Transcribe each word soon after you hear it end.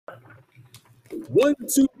1,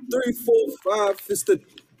 2, 3, 4, 5. It's the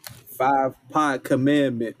 5 pod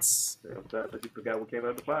commandments. Yeah, I'm sorry, but you forgot what came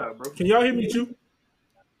after 5, bro. Can y'all hear me too?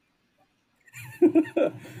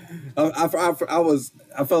 I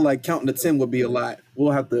felt like counting to 10 would be a lot.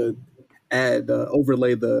 We'll have to add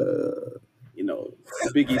overlay the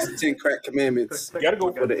Biggie's 10 crack commandments. Gotta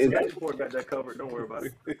go for the end. Support got that covered. Don't worry about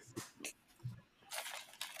it.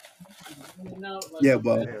 Yeah,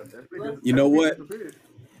 but you know what?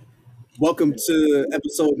 Welcome to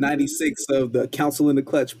episode 96 of the Council in the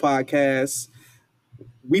Clutch podcast.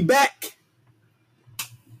 We back.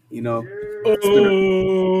 You know,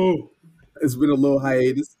 it's been a little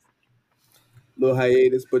hiatus,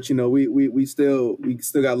 but you know, we still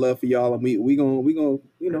got love for y'all, and we gonna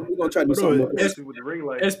try to do something. With the ring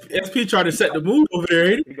light. SP tried to set the mood over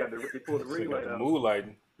there. He pulled the ring light out. Mood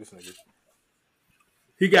lighting. This nigga.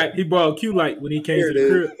 He brought a Q light when he came to the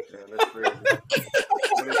crib. Yeah, that's crazy.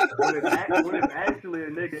 when it's actually a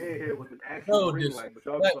nigga in here with an actual ring light, but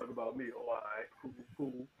y'all can talk about me. Oh, all right,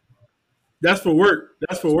 cool. That's for work.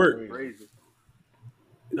 Crazy.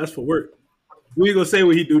 That's for work. We ain't gonna say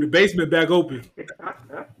what he do. The basement back open. What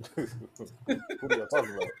are y'all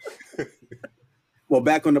talking about? Well,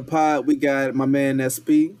 back on the pod, we got my man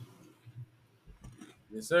SP.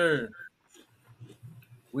 Yes, sir.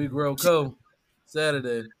 We grow co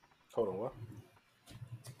Saturday. Hold on, what?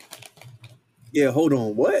 Yeah, hold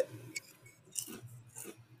on, what?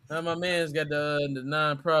 Now my man's got the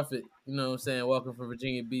non-profit, you know what I'm saying, walking from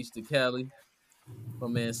Virginia Beach to Cali. My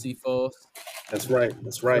man C Falls. That's right.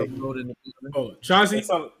 Oh, Chauncey.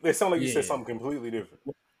 They sound like you said something completely different.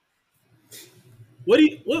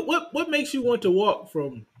 What makes you want to walk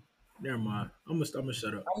from? Never mind. I'm gonna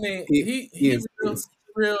shut up. I mean, he's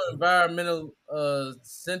real environmental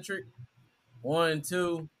centric. 1 and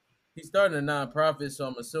 2. He's starting a nonprofit, so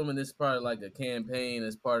I'm assuming this is probably like a campaign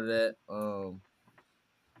as part of that.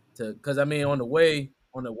 Because I mean, on the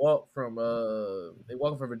walk from they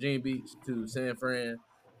walking from Virginia Beach to San Fran,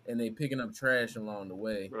 and they picking up trash along the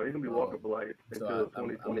way. Bro, he's gonna be walking for like until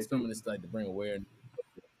I'm assuming it's like to bring awareness.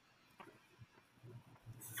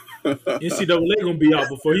 NCAA gonna be out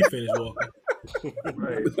before he finish walking.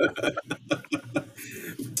 Right.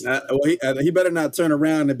 He better not turn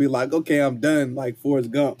around and be like, "Okay, I'm done," like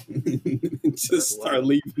Forrest Gump. Just start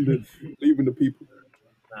leaving the people.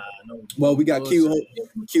 Well, we got Q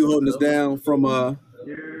holding us down from a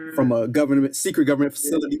secret government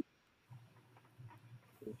facility.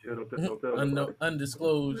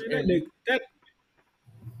 Undisclosed.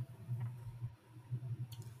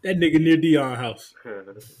 That nigga near Dion house.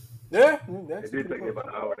 Yeah, it did take me about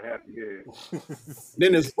an hour and a half to get here.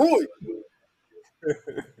 Then it's Roy.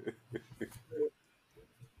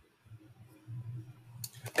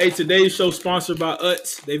 Hey, today's show sponsored by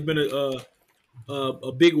Utz. They've been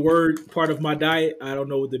a big word part of my diet. I don't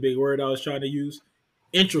know what the big word I was trying to use.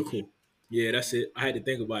 Integral. Yeah, that's it. I had to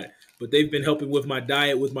think about it. But they've been helping with my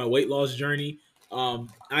diet, with my weight loss journey. I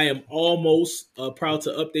am almost proud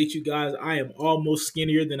to update you guys. I am almost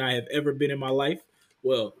skinnier than I have ever been in my life.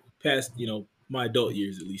 Well, past, my adult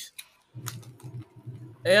years at least.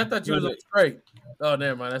 Hey, I thought you was straight. Oh,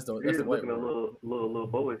 never mind. That's the white one. A little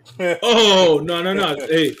boy. Oh, no.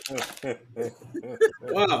 Hey.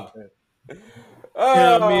 Wow.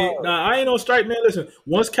 I ain't no strike, man. Listen,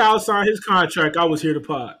 once Cal signed his contract, I was here to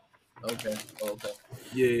pod. Okay.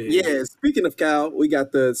 Yeah. Speaking of Cal, we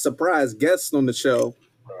got the surprise guest on the show.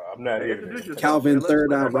 I'm not here. Calvin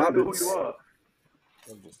Third Eye Roberts.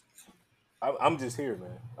 I'm just here,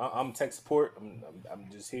 man. I'm tech support. I'm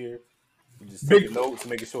just here. I'm just taking notes,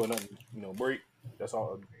 making sure nothing, break. That's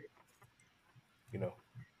all.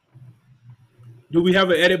 Do we have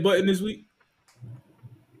an edit button this week?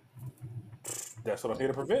 That's what I'm here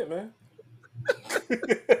to prevent, man.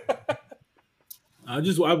 I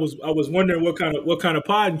was wondering what kind of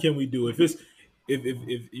pod can we do? If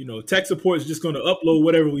tech support is just going to upload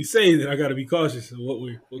whatever we say, then I got to be cautious of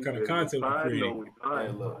what kind of content we're creating. Hey,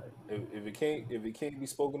 look, if it can't be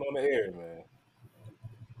spoken on the air, man.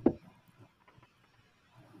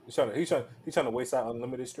 He's trying to waste out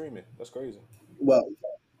unlimited streaming. That's crazy. Well,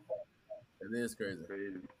 it is crazy.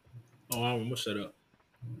 Oh, I'm gonna shut up.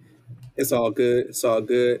 It's all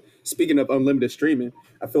good. Speaking of unlimited streaming,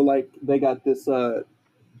 I feel like they got this not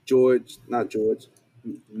George.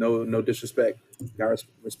 No disrespect. Got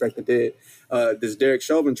respect the dead. This Derek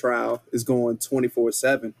Chauvin trial is going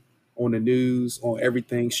 24/7 on the news, on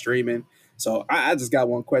everything streaming. So I just got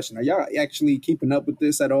one question: are y'all actually keeping up with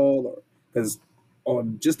this at all? Or because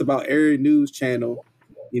on just about every news channel,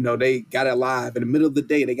 they got it live in the middle of the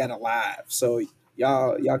day. They got it live. So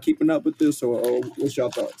y'all keeping up with this, or what's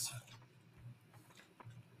y'all thoughts?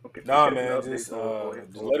 Okay, Nah, man, just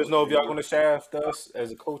let us know if y'all gonna shaft us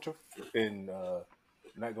as a culture and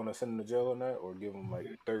not gonna send them to jail on that, or give them like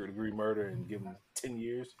 3rd-degree murder and give them 10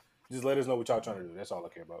 years. Just let us know what y'all trying to do. That's all I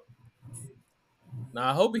care about. Now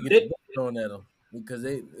I hope he gets thrown at him because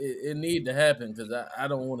it need to happen because I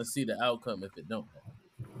don't want to see the outcome if it don't happen.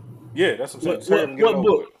 Yeah, that's what I'm saying.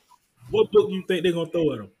 What book you think they're gonna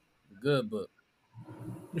throw at him? Good book.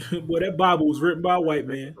 Boy, that Bible was written by a white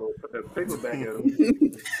man. Paperback at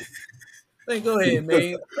him. Hey, go ahead,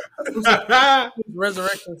 man.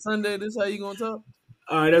 Resurrection Sunday. This how you gonna talk?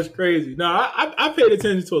 All right, that's crazy. No, I paid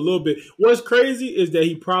attention to a little bit. What's crazy is that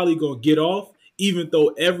he probably gonna get off, even though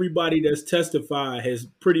everybody that's testified has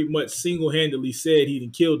pretty much single-handedly said he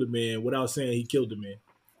didn't kill the man without saying he killed the man.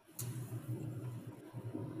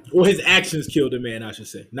 Or his actions killed the man, I should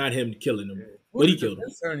say, not him killing him, but he killed him.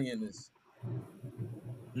 Attorney in this.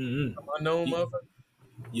 Mm-hmm. Unknown motherfucker.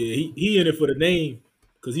 Yeah, he in it for the name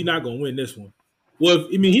because he's not gonna win this one. Well,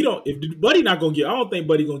 if Buddy not gonna get, I don't think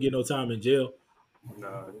Buddy gonna get no time in jail.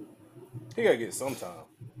 Nah, he gotta get some time.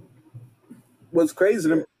 What's crazy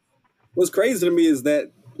to me is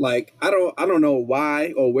that, like, I don't know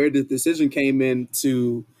why or where the decision came in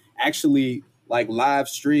to actually like live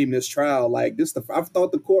stream this trial. Like I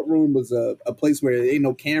thought the courtroom was a place where there ain't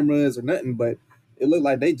no cameras or nothing, but it looked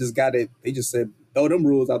like they just got it. They just said throw them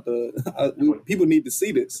rules out people need to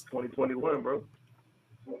see this. 2021, bro.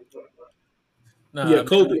 Nah, yeah,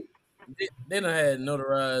 COVID. They done had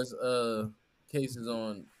notarized cases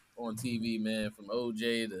on TV, man, from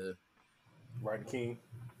OJ to Rodney King.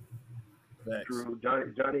 True. Johnny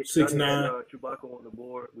 6ix9ine. had Chewbacca on the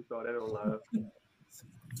board. We saw that on live.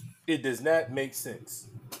 It does not make sense.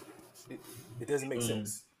 It doesn't make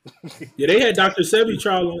sense. Yeah, they had Dr. Sebi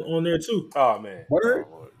trial on there too. Oh man. Word?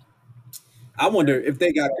 Oh, I wonder if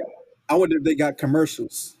they got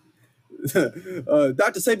commercials.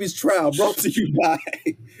 Dr. Sebi's trial brought to you by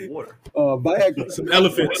Viagra. Some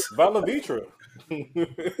elephants. Valavitra.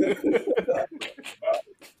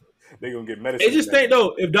 They gonna get medicine. They just think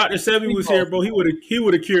though, if Dr. Sebi was here, bro, he would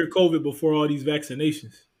have cured COVID before all these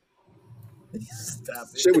vaccinations. Stop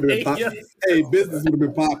it. Shit would have been popping. Hey, business would have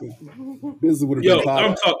been popping. Business would have been popping.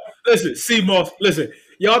 I'm talking. Listen, CMOS. Listen,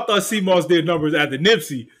 y'all thought CMOS did numbers after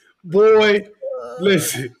Nipsey. Boy,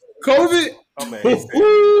 listen, COVID. Oh man, he's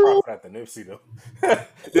profit after Nipsey though.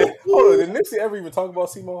 Hold on, did Nipsey ever even talk about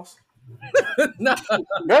CMOS? Nah.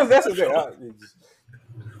 That's the thing.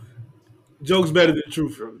 Joke's better than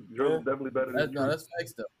truth. Joke's definitely better than truth. No, that's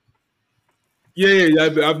facts though. Yeah.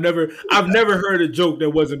 I've never heard a joke that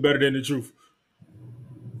wasn't better than the truth.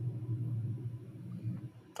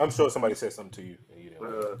 I'm sure somebody said something to you. And you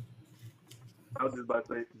didn't I was just about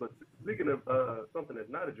to say, but speaking of something that's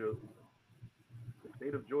not a joke, the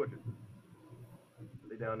state of Georgia,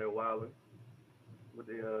 they down there wilding. What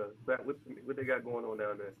they got going on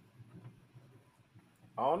down there?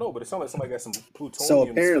 I don't know, but it sounds like somebody got some plutonium So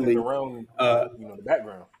apparently, around the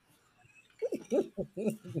background.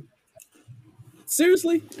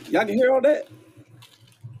 Seriously, y'all can hear all that?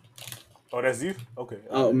 Oh, that's you? Okay.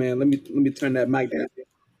 Oh man, let me turn that mic down.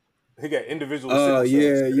 He got individual.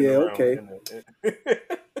 Okay.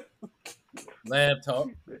 Laptop.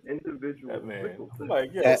 Individual. Man.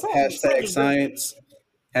 Like, yeah, Hashtag science.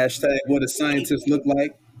 Hashtag what does scientists look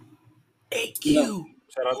like? AQ.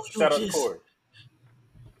 Shout out to Corey.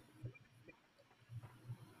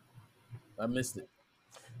 I missed it.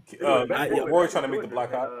 Roy trying to make the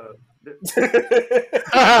block out.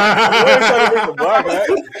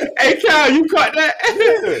 Hey, Cal, you caught that?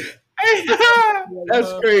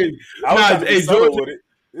 That's crazy. Hey, Georgia. With it.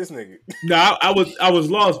 This nigga. I was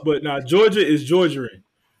lost, but Georgia is Georgian.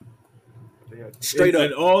 Straight up.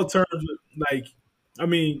 In all terms, like, I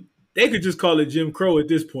mean, they could just call it Jim Crow at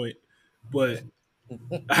this point. But,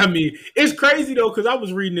 I mean, it's crazy, though, because I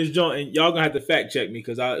was reading this joint, and y'all going to have to fact check me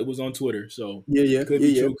because it was on Twitter. So, Could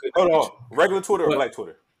be true. Hold on. Regular Twitter or black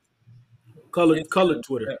Twitter? Colored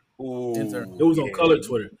Twitter. Ooh, it was on colored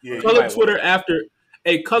Twitter. Yeah, colored Twitter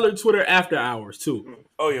colored Twitter after hours, too.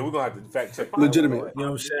 Oh, yeah, we're going to have to fact check. Legitimate. You know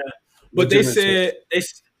what I'm saying? But they said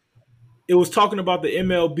it was talking about the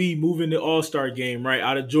MLB moving the All-Star game right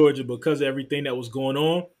out of Georgia because of everything that was going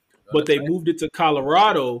on. But they moved it to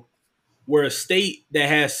Colorado, where a state that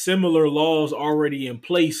has similar laws already in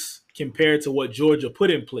place compared to what Georgia put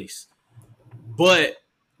in place. But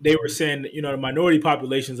they were saying, the minority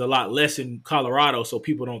population is a lot less in Colorado, so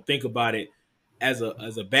people don't think about it as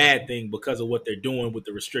a bad thing because of what they're doing with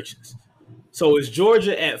the restrictions. So is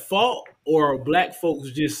Georgia at fault, or are black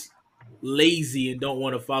folks just lazy and don't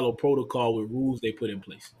want to follow protocol with rules they put in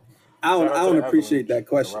place? I don't appreciate that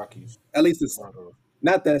question. At least it's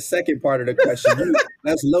not that second part of the question.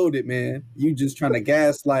 That's loaded, man. You just trying to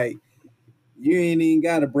gaslight. You ain't even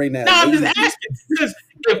got to bring that. No, I'm just lazy. asking because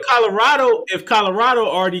if Colorado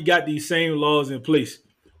already got these same laws in place,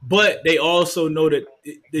 but they also know that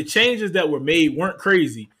the changes that were made weren't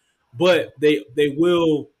crazy, but they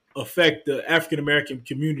will affect the African American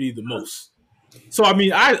community the most. So I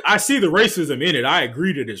mean, I see the racism in it. I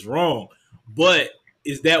agree that it's wrong, but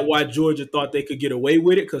is that why Georgia thought they could get away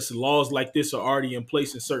with it? Because laws like this are already in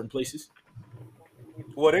place in certain places.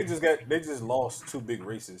 Well, they just lost two big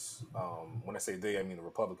races. When I say they, I mean the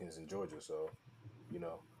Republicans in Georgia. So, you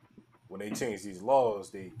know, when they changed these laws,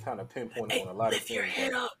 they kind of pinpointed on a lot of things.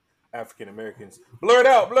 African Americans, blur it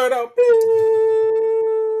out.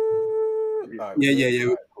 Right,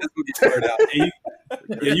 yeah. Let's go get blurred out.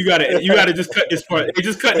 Yeah, you gotta just cut this part. Hey,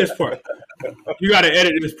 just cut this part. You gotta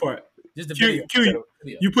edit this part. Just the Q, video.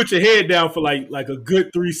 you put your head down for like a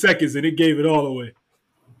good 3 seconds, and it gave it all away.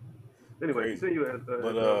 Anyway, continue as But,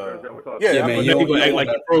 we're talking. Yeah, man. You gonna act like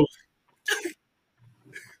you froze.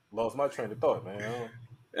 Lost my train of thought, man.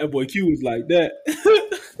 That boy Q was like that.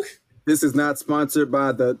 This is not sponsored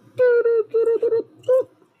by the.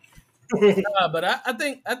 But I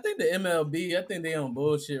think the MLB, I think they on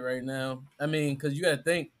bullshit right now. I mean, because you got to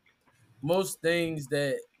think most things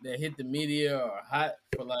that hit the media are hot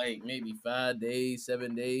for like maybe 5 days,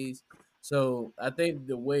 7 days. So I think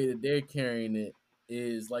the way that they're carrying it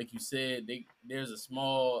is, like you said, there's a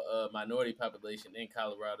small minority population in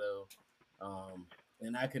Colorado,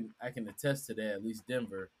 and I can attest to that. At least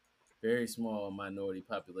Denver, very small minority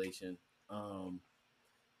population.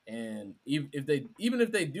 And even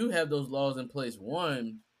if they do have those laws in place,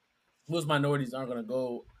 one, most minorities aren't going to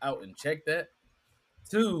go out and check that.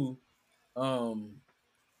 Two,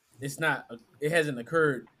 it hasn't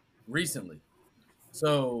occurred recently.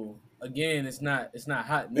 So again, it's not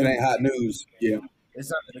hot news. It ain't hot news. Yeah.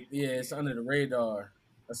 It's under the radar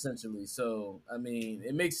essentially. So I mean,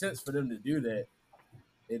 it makes sense for them to do that.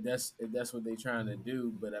 If that's what they're trying to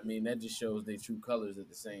do, but I mean that just shows their true colors at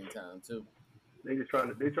the same time too. They're trying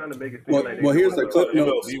to make it seem like well, here's the clip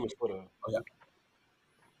notes.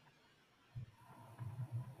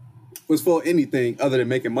 Was for anything other than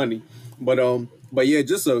making money, but yeah,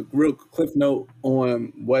 just a real cliff note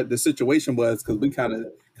on what the situation was, because we kind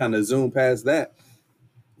of zoomed past that.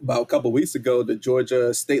 About a couple of weeks ago, the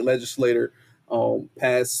Georgia state legislature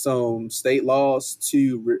passed some state laws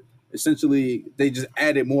to essentially they just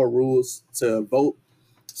added more rules to vote.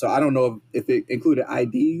 So I don't know if it included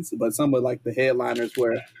IDs, but some of like the headliners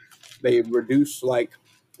where they reduced, like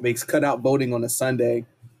they cut out voting on a Sunday.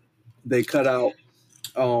 They cut out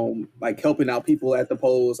like helping out people at the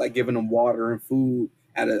polls, like giving them water and food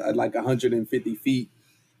at like 150 feet.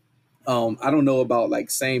 I don't know about like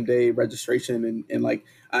same day registration and like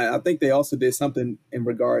I think they also did something in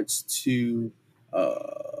regards to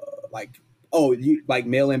like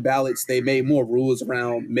mail-in ballots. They made more rules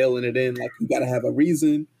around mailing it in. Like you got to have a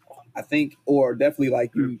reason, I think, or definitely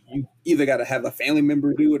like you either got to have a family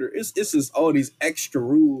member do it, or it's just all these extra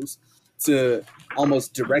rules to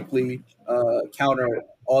almost directly counter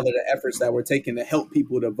all of the efforts that were taken to help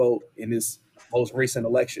people to vote in this most recent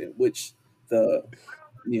election, which the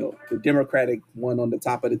Democratic won on the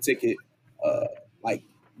top of the ticket, like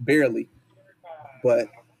barely. But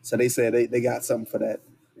so they said they got something for that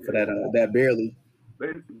barely.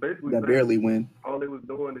 Basically, that barely win. All they was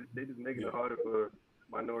doing is they just making it harder for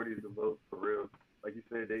minorities to vote for real. Like you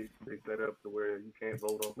said, they set up to where you can't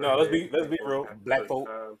vote on. No, let's be real. Black folk.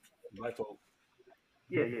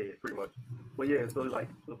 Yeah, pretty much. But yeah, so like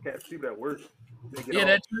those cats, people at work. That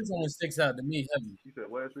church one sticks out to me heavily. You said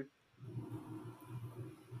what, Ashley?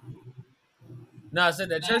 No, I said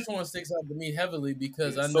that church one sticks out to me heavily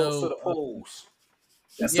because I know. So the polls.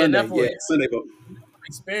 Sunday vote.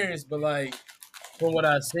 Experience, but like from what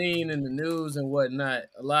I've seen in the news and whatnot,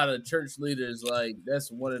 a lot of church leaders, like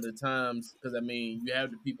that's one of the times, because I mean you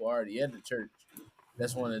have the people already at the church.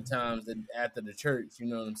 That's one of the times that after the church, you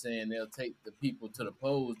know what I'm saying, they'll take the people to the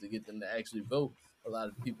polls to get them to actually vote. A lot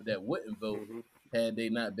of people that wouldn't vote had they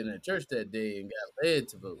not been at church that day and got led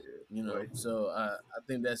to vote. You know, so I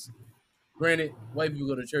think that's granted. White people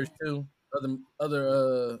go to church too.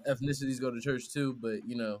 Other ethnicities go to church too, but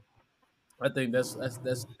you know, I think that's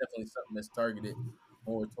definitely something that's targeted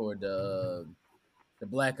more toward the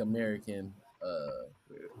Black American.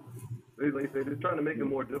 Like they're trying to make it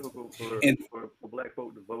more difficult for Black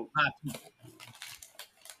folk to vote.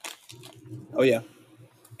 Oh yeah,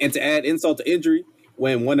 and to add insult to injury,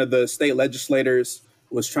 when one of the state legislators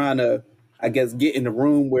was trying to, I guess, get in the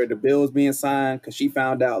room where the bill was being signed because she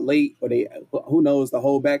found out late, or who knows the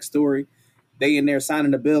whole backstory. They in there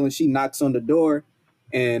signing the bill, and she knocks on the door,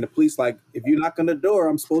 And the police like, if you knock on the door,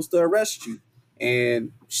 I'm supposed to arrest you.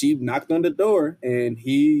 And she knocked on the door, and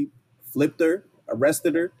he flipped her,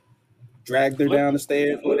 arrested her, dragged her down the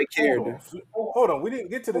stairs where they carried her. Hold on. We didn't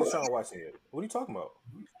get to the Deshaun Watson yet. What are you talking about?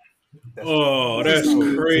 That's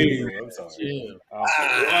crazy. I'm sorry. Chill.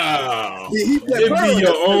 Wow. Give me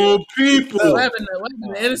your own people. What happened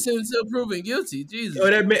to innocent until proven guilty? Jesus. Oh,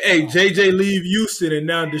 that meant, hey, JJ leave Houston, and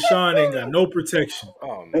now Deshaun ain't got no protection.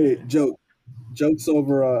 Oh, man. Hey, jokes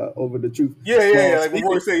over the truth. Yeah. Like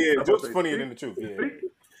before we say, jokes funnier than the truth.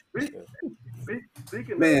 Yeah.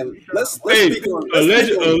 Speaking Man, let's Hey, speak on.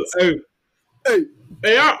 Hey,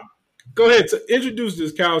 go ahead. Introduce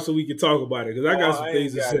this, Kyle, so we can talk about it, because I got some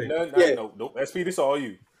things to say. Nope. SP, this all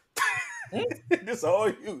you. This all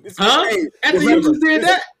you. Hey, after you just did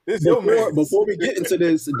that? Before we get into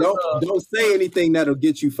this, don't say anything that'll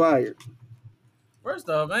get you fired. First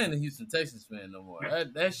off, I ain't a Houston Texans fan no more.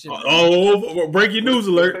 That shit. Oh, breaking news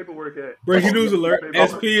alert. Paperwork at? Breaking news alert.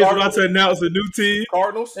 SP is about to announce a new team.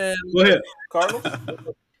 Cardinals? And Go ahead. Cardinals?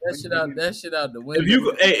 That shit out the window.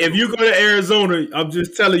 If you go to Arizona, I'm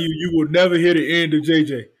just telling you, you will never hear the end of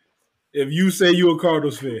JJ. If you say you a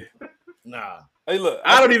Cardinals fan. Nah. Hey, look.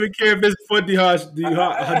 I don't even care if it's for D-Hop.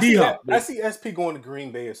 I see SP going to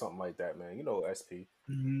Green Bay or something like that, man. You know SP.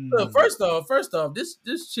 Look, first off, this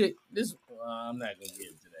chick, I'm not gonna get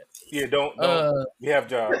into that. Yeah, don't. We have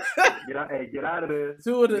jobs. Get out of there.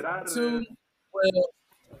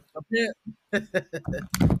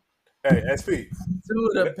 Hey, SP.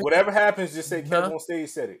 Whatever happens, just say Kev on stage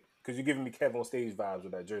said it, because you're giving me Kev on stage vibes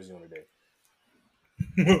with that jersey on today.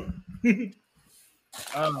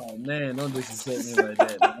 Oh man, don't disrespect me like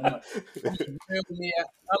that.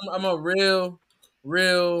 I'm a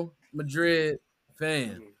real Madrid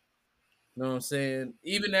fan. You know what I'm saying?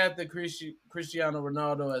 Even after Cristiano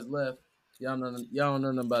Ronaldo has left, y'all don't know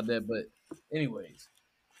nothing about that. But anyways,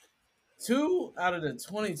 2 out of the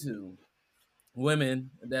 22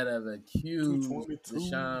 women that have accused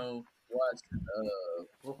Deshaun Watson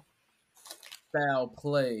of foul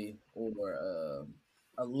play or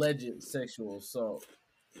alleged sexual assault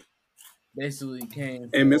basically came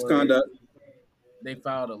and misconduct. They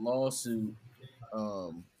filed a lawsuit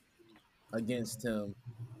against him.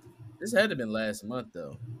 This had to have been last month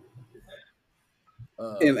though.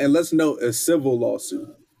 And let's note a civil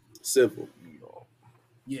lawsuit. Civil.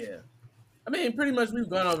 Yeah. I mean, pretty much we've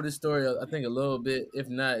gone over this story, I think, a little bit. If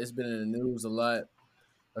not, it's been in the news a lot.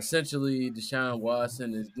 Essentially, Deshaun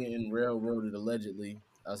Watson is getting railroaded allegedly.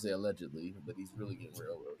 I'll say allegedly, but he's really getting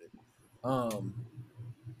railroaded.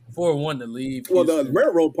 For one to leave. Well, the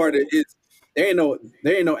railroad part is there ain't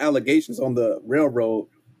no allegations on the railroad.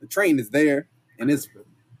 The train is there and it's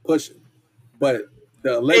pushing, but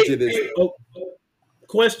the alleged is.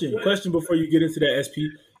 Question before you get into that, SP.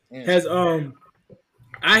 Has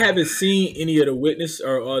I haven't seen any of the witness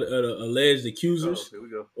or the alleged accusers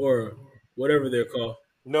or whatever they're called.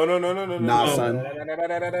 No. Nah, son.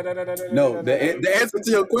 No, the answer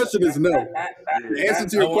to your question is no. The answer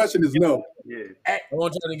to your question is no. Yeah. I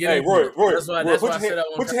want you to get Hey, Roy, That's why I said I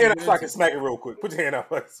want put your hand up so I can smack it real quick. Put your hand up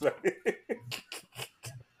so I can smack it.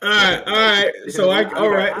 All right. So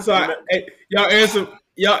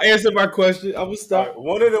y'all answer my question. I'm gonna stop. Right,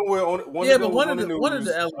 one of them were on one of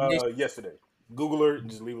the allegations yesterday. Google her and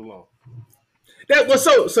just leave it alone.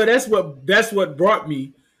 So that's what brought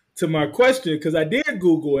me to my question, because I did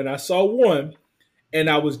Google and I saw one, and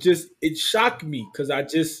it shocked me because I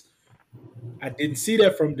didn't see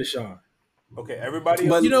that from Deshaun. Okay, everybody.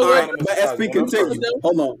 But you know what? Let SB continue.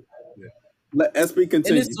 Hold on. Let SB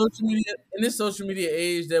continue. In this social media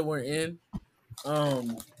age that we're in,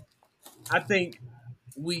 I think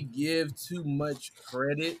we give too much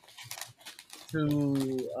credit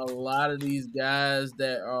to a lot of these guys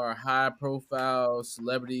that are high-profile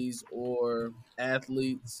celebrities or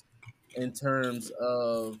athletes in terms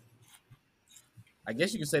of, I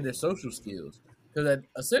guess you could say, their social skills. Because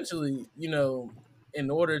essentially, in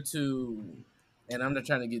order to, and I'm not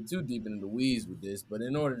trying to get too deep into the weeds with this, but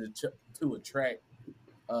in order to attract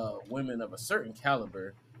women of a certain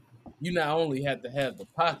caliber, you not only have to have the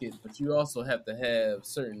pocket, but you also have to have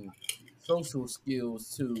certain social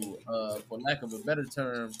skills to, for lack of a better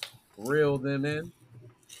term, reel them in.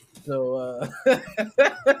 So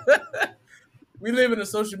we live in a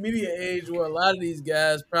social media age where a lot of these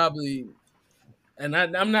guys probably, and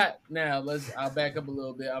I'm not now. I'll back up a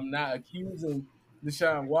little bit. I'm not accusing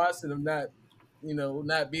Deshaun Watson of not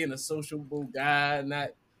being a sociable guy,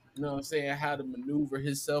 not, what I'm saying, how to maneuver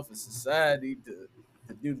himself in society to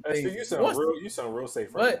do the things. You sound real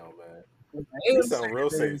safe right now, man. You sound real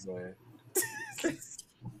safe, man.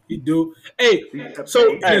 He do. Hey,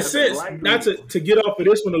 so in a sense, not to get off of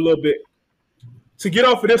this one a little bit. To get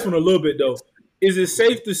off of this one a little bit though, is it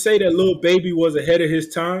safe to say that Lil Baby was ahead of his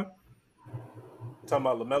time? Talking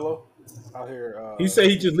about LaMelo out here. He said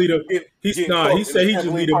he just leave the. He said he just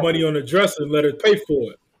leave the money on the dresser and let her pay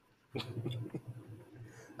for it.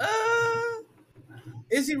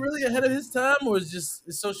 Is he really ahead of his time, or is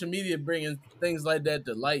social media bringing things like that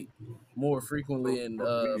to light more frequently and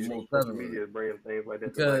more prevalent? Bringing things like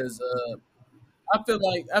that because I feel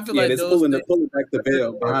like it's those pulling back the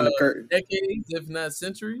veil behind the curtain, decades, if not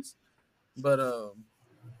centuries. But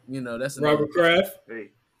that's Robert Kraft. Hey.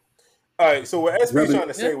 All right, so what SB's trying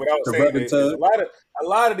to say without saying it is a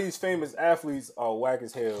lot of these famous athletes are whack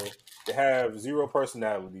as hell. They have zero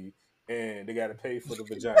personality and they got to pay for the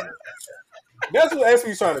vagina. That's what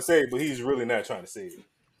SB's trying to say, but he's really not trying to say it.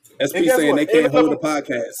 SB saying they can't hold a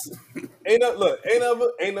podcast. Ain't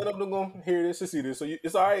none of them gonna hear this or see this. So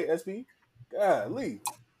it's all right, SB. Golly.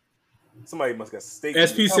 Somebody must got steak.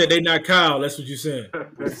 SP said they not Kyle. That's what you saying.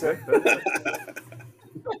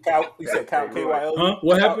 Cal, he said Cal KYL. Huh?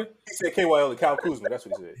 What happened? He said KYL Cal Kuzma. That's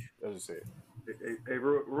what he said. That's what he said. Hey,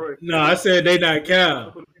 Roy. No, I said they not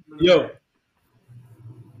Cal. Yo.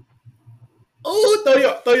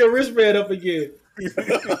 Oh, throw your wristband up again.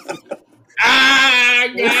 Got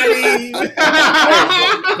him. Hey,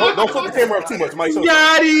 don't flip the camera up too much, Mike.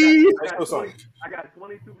 Got him. I got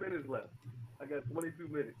 22 minutes left. I got 22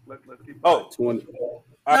 minutes. Let's keep. 20. All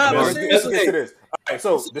right, let's get to this. All right,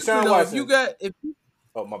 so Deshaun Watson.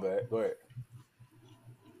 Oh, my bad. Go ahead.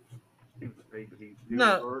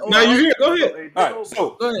 No, you here. Go ahead. All right,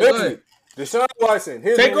 so basically, Deshaun Watson.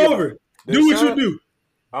 Take over. Do what you do.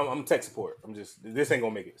 I'm tech support. This ain't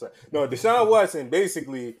gonna make it. So, no, Deshaun Watson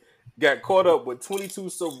basically got caught up with 22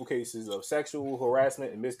 civil cases of sexual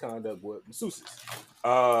harassment and misconduct with masseuses.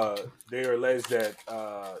 They are alleged that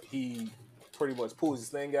he pretty much pulls his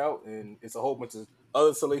thing out, and it's a whole bunch of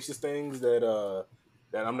other salacious things that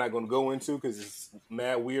I'm not going to go into because it's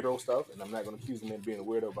mad weirdo stuff, and I'm not going to accuse him of being a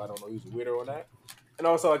weirdo, but I don't know if he's a weirdo or not. And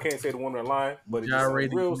also, I can't say the woman in line, but it's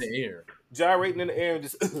gyrating real, in the air. Gyrating in the air and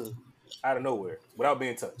just out of nowhere without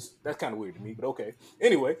being touched. That's kind of weird to me, but okay.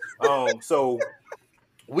 Anyway, so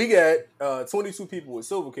we got 22 people with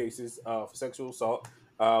civil cases for sexual assault.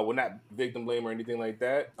 We're not victim blame or anything like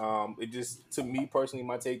that. It just, to me personally,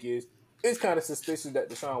 my take is it's kind of suspicious that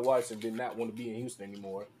Deshaun Watson did not want to be in Houston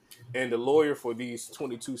anymore. And the lawyer for these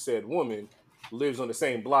 22 said women lives on the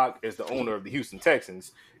same block as the owner of the Houston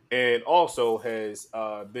Texans, and also has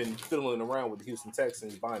been fiddling around with the Houston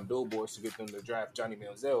Texans, buying billboards to get them to draft Johnny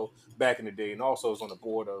Manziel back in the day, and also is on the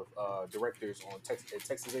board of directors on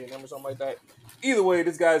Texas A&M or something like that. Either way,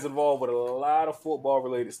 this guy's involved with a lot of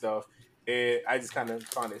football-related stuff, and I just kind of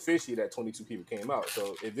find it fishy that 22 people came out.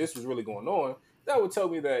 So if this was really going on, that would tell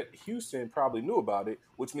me that Houston probably knew about it,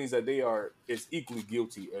 which means that they are as equally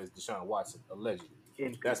guilty as Deshaun Watson, allegedly.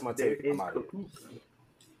 That's my take. I'm out of here.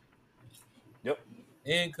 Yep.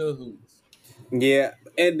 In cahoots. Yeah,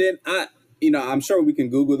 and then I'm sure we can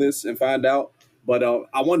Google this and find out, but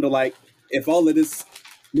I wonder, like, if all of this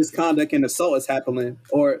misconduct and assault is happening,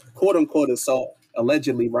 or quote unquote assault,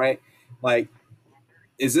 allegedly, right? Like,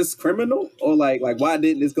 is this criminal, or like why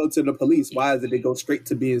didn't this go to the police? Why did it go straight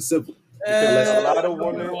to being civil? A lot of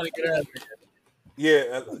women.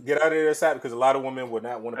 Yeah, get out of there, sad, because a lot of women would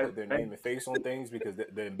not want to put their name and face on things because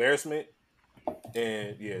the embarrassment.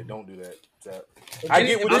 And yeah, don't do that. So, I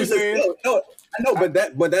get what you're saying. No, I know,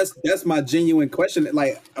 but that's my genuine question.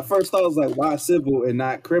 Like, at first I was like, why civil and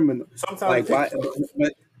not criminal? Sometimes, like, why?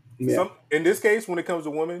 But, yeah. In this case, when it comes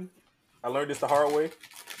to women, I learned this the hard way.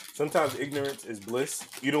 Sometimes ignorance is bliss.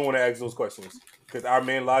 You don't want to ask those questions because our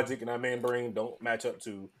man logic and our man brain don't match up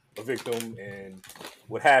to a victim and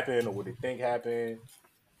what happened or what they think happened.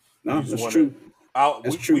 No, that's true.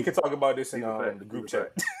 We can talk about this in the group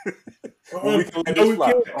chat. We can let this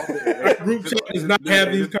fly. Group chat does not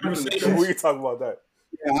have these conversations. We can talk about that.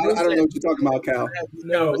 Yeah, I don't know what you're talking about, Cal.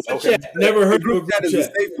 No, okay. Never heard group chat is a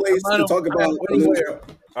safe place to talk about.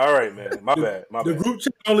 All right, man. My bad. The group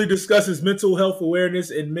chat only discusses mental health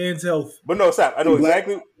awareness and men's health. But no, stop. I know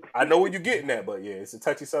exactly. I know what you're getting at, but yeah, it's a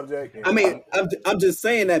touchy subject. I mean, I'm just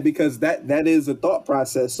saying that because that is a thought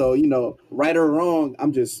process. So, right or wrong,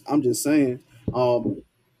 I'm just saying.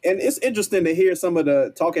 And it's interesting to hear some of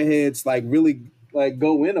the talking heads like really like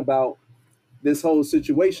go in about this whole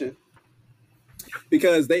situation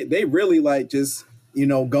because they really like just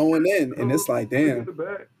going in, and it's like, damn,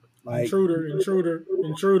 like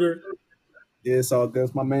intruder. Yeah, it's all good.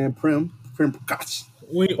 It's my man Prim. Gosh,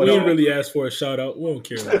 We didn't really ask for a shout out. We don't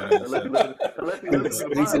care about that. Unless you listen to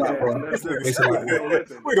the Thanks a lot, bro. podcast. Thanks a lot.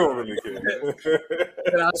 We don't really care.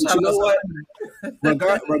 But you know what?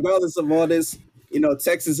 Regardless of all this,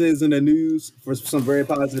 Texas is in the news for some very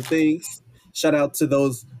positive things. Shout out to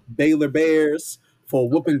those Baylor Bears for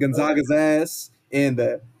whooping Gonzaga's ass in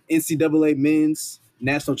the NCAA Men's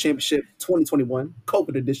National Championship 2021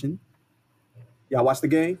 COVID edition. Y'all watch the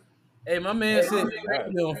game? Hey, my man said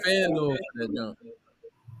crazy on FanDuel for that jump.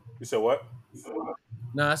 You said what?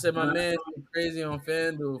 No, I said my man said crazy on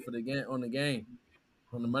FanDuel for the game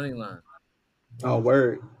on the money line. Oh,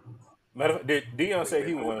 word. Matter of fact, Dion said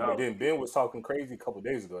he won, but then Ben was talking crazy a couple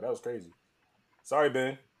days ago. That was crazy. Sorry,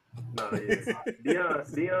 Ben. No, yeah.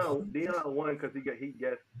 Dion won because he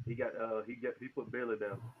put Baylor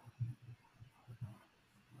down.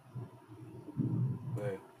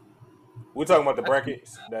 Man. We're talking about the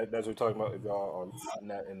brackets. That's what we're talking about. If y'all are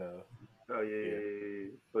not in the. Oh yeah.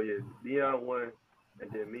 So yeah, Dion won, and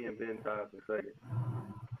then me and Ben tied for second.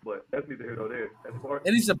 But that's neither here nor there.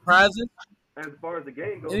 Any surprises? As far as the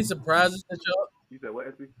game goes. Any surprises that y'all? You said what,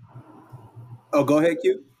 SB? Oh, go ahead,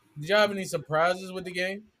 Q. Did y'all have any surprises with the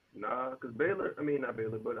game? Nah, because not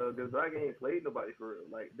Baylor, but Gonzaga ain't played nobody for real.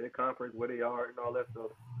 Like their conference, where they are, and all that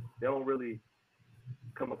stuff. They don't really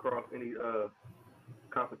come across any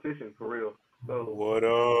competition for real. So what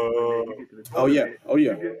up? Oh yeah.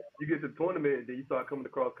 You get to the tournament, and then you start coming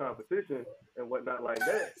across competition and whatnot like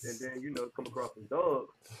that, and then come across some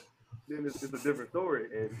dogs. Then it's a different story,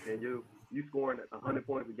 and you scoring 100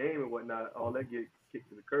 points a game and whatnot. All that get kicked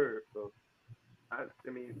to the curb. So I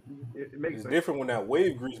mean, it makes it's sense. different when that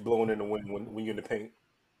wave grease blowing in the wind when you're in the paint.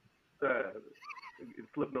 It's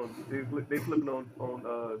flipping on. They flipping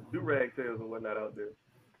on do-rag tails and whatnot out there.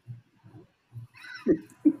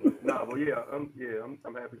 Nah, but yeah, I'm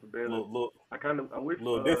happy for Baylor. I wish a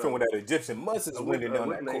little different when that Egyptian must is winning down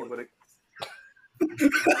that court.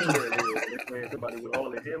 They're playing somebody with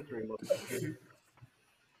all their hamstring muscles.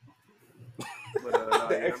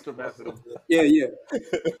 But extra muscle. Yeah.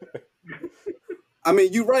 I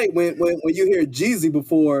mean, you're right. When you hear Jeezy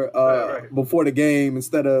before before the game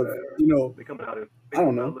instead of they come out. I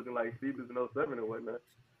don't know, looking like Stevens in 07 and whatnot.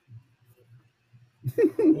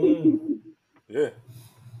 Yeah,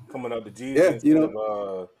 coming out the Jeezy. Yeah,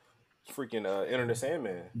 freaking Enter the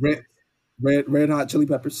Sandman. Red Hot Chili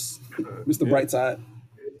Peppers, Mr. Brightside.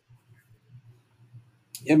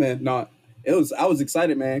 Yeah, man. No, I was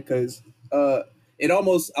excited, man, because I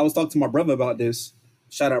was talking to my brother about this.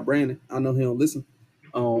 Shout out Brandon. I know he don't listen.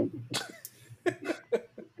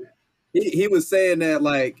 He was saying that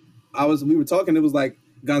we were talking. It was like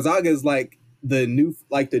Gonzaga is like the new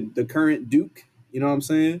the current Duke. You know what I'm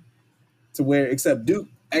saying? To where except Duke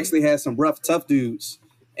actually had some rough, tough dudes,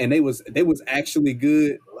 and they was actually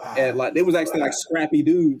good at they was actually scrappy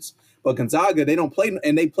dudes. But Gonzaga, they don't play,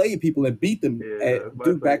 and they played people and beat them at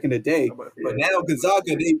Duke back in the day. But now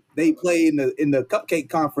Gonzaga, they play in the Cupcake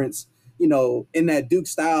Conference, in that Duke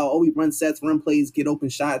style. Oh, we run sets, run plays, get open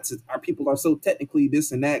shots. Our people are so technically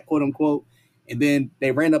this and that, quote unquote. And then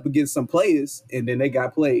they ran up against some players, and then they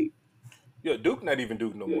got played. Yeah, Duke not even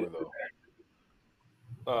Duke no more though.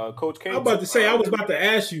 Coach K. I was about to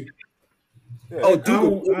ask you. Yeah. Oh,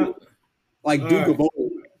 Duke of old.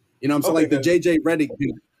 You know what I'm saying? Like the JJ Redick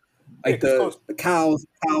Duke. Like the Kyle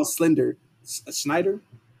Slender Snyder,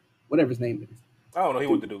 whatever his name is. I don't know. He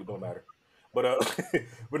went to Duke. Don't matter. But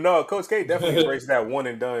but no, Coach K definitely embraced that one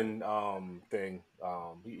and done thing.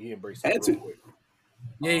 He embraced it real quick.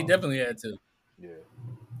 Yeah, he definitely had to. Yeah.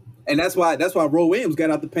 And that's why Roy Williams got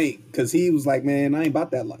out the paint, because he was like, man, I ain't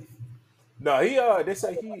about that life. No, they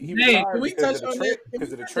say he retired because of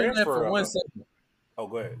the transfer for 1 second? Oh,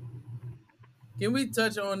 go ahead. Can we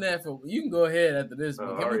touch on that you can go ahead after this,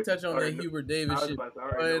 but can we touch on that Hubert Davis shit?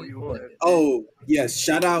 Oh, yes.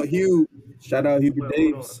 Shout out Hubert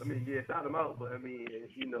Davis. I mean, yeah, shout him out, but I mean,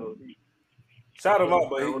 shout him out,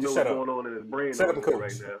 but he just shut up. What's going on in his brain shut up and coach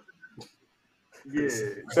right now. Yeah.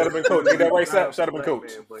 Shut up and coach. Get that right, Shut up and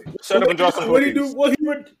coach. Shut up and draw some What did he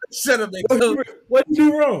do? Shut up and coach. What did he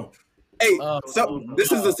do wrong? Hey, so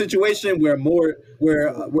this is a situation where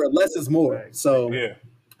less is more. So yeah.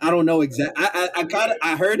 I don't know exactly.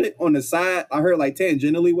 I heard it on the side. I heard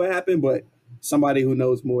tangentially what happened, but somebody who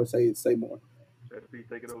knows more say more.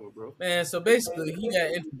 Take it over, bro. Man, so basically he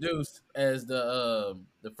got introduced as the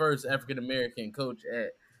first African American coach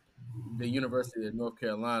at the University of North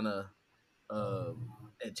Carolina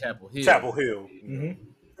at Chapel Hill. Mm-hmm.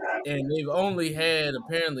 And they've only had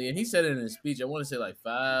apparently, and he said it in his speech, I want to say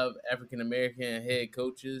 5 African American head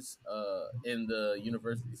coaches in the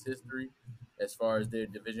university's history as far as their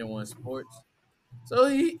Division I sports. So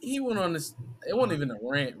he went on this it wasn't even a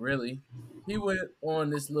rant really. He went on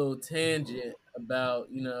this little tangent about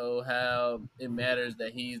how it matters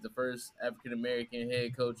that he's the first African American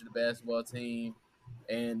head coach of the basketball team,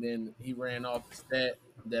 and then he ran off the stat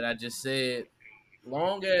that I just said.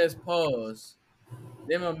 Long ass pause.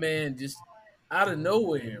 Then my man just out of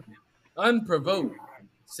nowhere, unprovoked,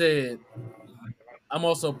 said, "I'm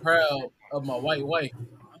also proud of my white wife,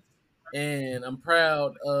 and I'm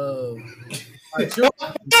proud of my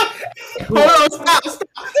children." Hold on, stop. No,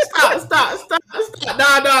 stop.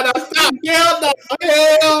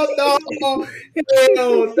 Hell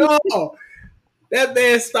no. That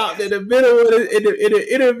man stopped in the middle of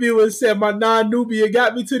the interview and said, "My non-Nubian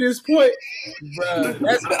got me to this point." Bruh,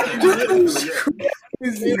 that's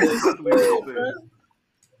Crazy. bruh.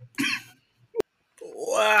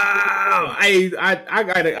 Wow. I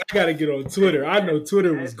gotta get on Twitter. I know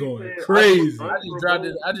Twitter was going crazy. I just dropped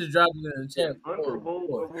it in the chat.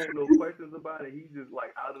 Unprovoked, no questions about it. He just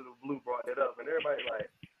like out of the blue brought it up, and everybody like,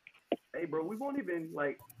 "Hey, bro, we won't even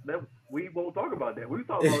like that. We won't talk about that. We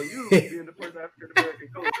talk about you being the first African American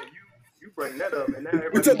coach, and you bring that up, and now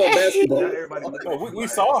everybody We talk about basketball. Now everybody We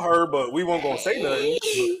saw her, but we won't gonna say nothing.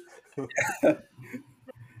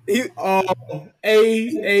 He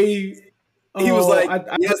was like,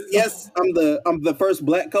 yes, I'm the first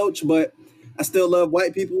black coach, but I still love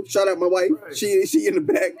white people. Shout out my wife. Right. She in the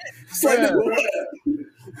back. It's like,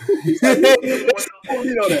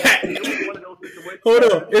 you know that. Hold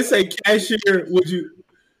on. It say cashier, would you?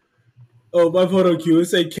 Oh, my photo cue. It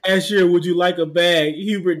say cashier, would you like a bag?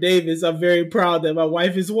 Hubert Davis, I'm very proud that my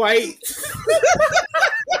wife is white.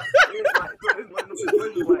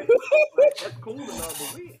 That's cool and all,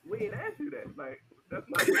 but we ain't asked you that. Like, that's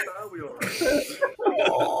not what time we on.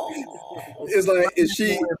 It's like, is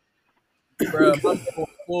she? Bro, I'm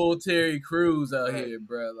full Terry Crews out here,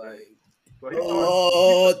 bro. Like,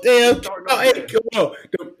 Oh, damn. Hey, come on.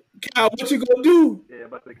 Kyle, what you gonna do? Yeah,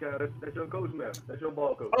 about to Kyle, that's your coach, man. That's your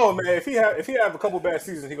ball coach. Oh man, if he have a couple bad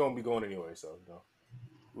seasons, he gonna be going anyway. So No.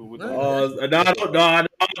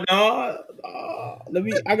 Let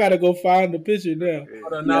me. I gotta go find the picture now.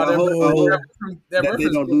 That reference they don't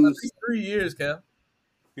gave him lose. at least 3 years, Cal.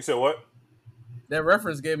 You said what? That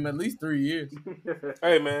reference gave him at least 3 years.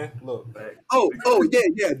 Hey man, look. Oh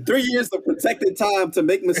yeah. 3 years of protected time to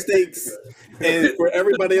make mistakes and for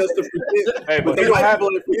everybody else to forget. Hey, but he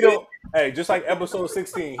don't. Hey, just like episode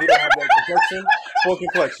 16, he don't have that complexion for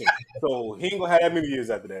complexion. So he ain't gonna have that many years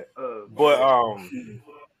after that. Oh,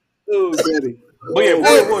 Betty. But yeah,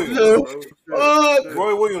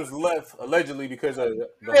 Roy Williams left allegedly because of the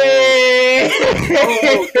whole.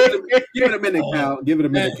 Give it a minute, Cal. Give it a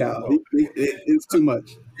minute, Cal. It's too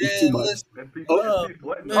much. It's too much.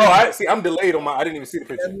 I see. I'm delayed on my. I didn't even see the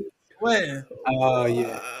picture. When? Oh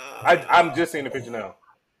yeah. I'm just seeing the picture now.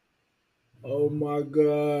 Oh my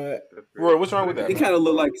god. Roy, what's wrong with that? He kind of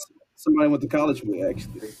looked like somebody I went to college with,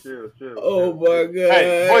 actually. Oh my god.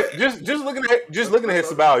 Hey, boy, just looking at his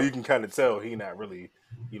style, you can kind of tell he not really,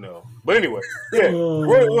 But anyway, yeah,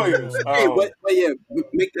 Roy Williams.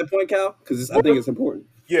 Make that point, Cal, because I think it's important.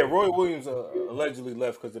 Yeah, Roy Williams allegedly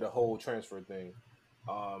left because of the whole transfer thing.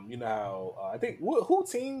 You know how I think who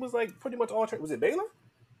team was like pretty much all was it Baylor?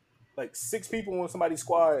 Like 6 people on somebody's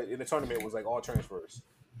squad in the tournament was like all transfers.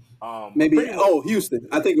 Houston.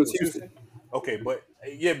 I think it was Houston. Okay, but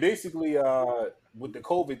yeah, basically, with the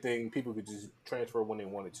COVID thing, people could just transfer when they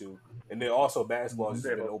wanted to, and then also basketball has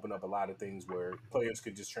just been open up a lot of things where players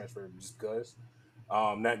could just transfer just because,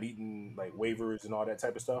 not needing like waivers and all that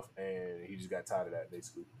type of stuff, and he just got tired of that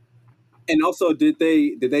basically. And also, did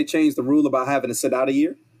they change the rule about having to sit out a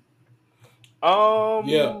year? Yeah,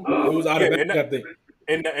 it was automatic, I think.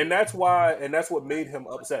 And that's why, and that's what made him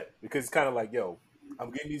upset because it's kind of like, yo,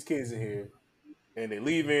 I'm getting these kids in here. And they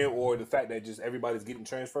leaving, or the fact that just everybody's getting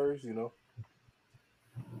transfers,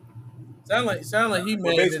 Sound like he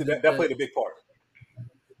mad. Basically, that played a big part.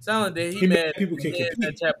 Sound like that he mad. People can't compete.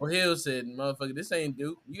 That Chapel Hill said, "Motherfucker, this ain't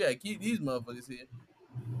Duke. You gotta keep these motherfuckers here."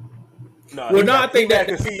 I think that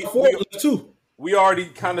too. We already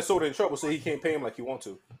kind of sort of in trouble, so he can't pay him like he want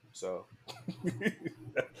to. So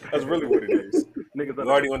that's really what it is. We're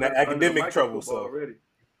already on that academic trouble, so already.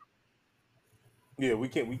 Yeah, we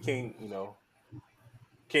can't.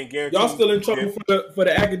 Can't guarantee. Y'all still in trouble for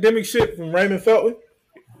the academic shit from Raymond Felton?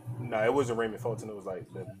 No, it wasn't Raymond Felton. It was like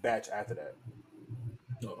the batch after that.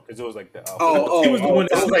 Because it was like the. He was the one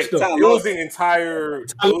that snitched. It was the entire.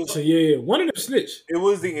 One of them snitched. It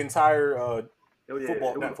was the entire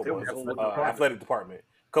athletic department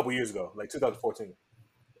a couple years ago, like 2014.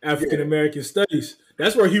 African American Studies.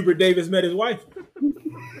 That's where Hubert Davis met his wife.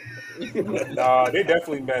 Nah, they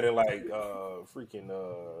definitely met in like freaking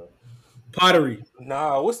Pottery.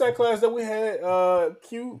 Nah, what's that class that we had?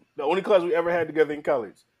 Q. The only class we ever had together in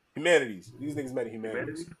college. Humanities. These niggas met in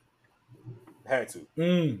humanities. Had to.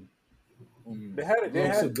 They had it. They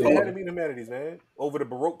had to be in humanities, man. Over the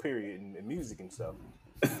Baroque period and music and stuff.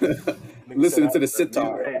 Listening to the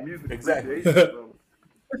sitar. Exactly.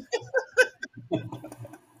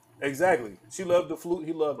 Exactly. She loved the flute.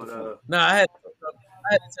 He loved the flute. No, I had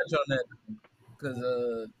to touch on that because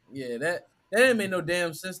yeah, that didn't make no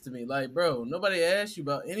damn sense to me. Like, bro, nobody asked you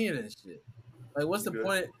about any of that shit. Like, what's the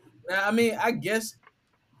point? I mean, I guess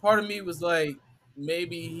part of me was like,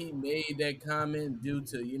 maybe he made that comment due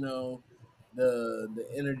to the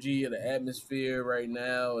energy of the atmosphere right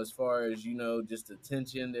now, as far as just the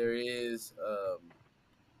tension there is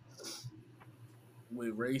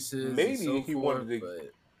with races. Maybe and so he forth, wanted to.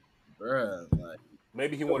 But, bruh, like,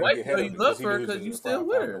 maybe he wanted to get ahead of it. You love her because you still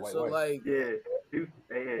with her. So wife. like, yeah, he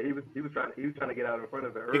was trying to get out in front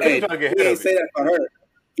of her. He didn't say that for her.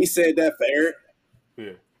 He said that for Eric.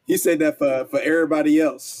 Yeah. He said that for everybody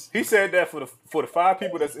else. He said that for the 5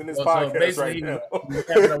 people that's in this podcast right now.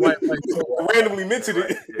 Randomly mentioned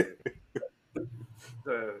it.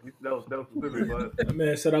 That was specific, but that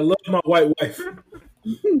man said, "I love my white wife."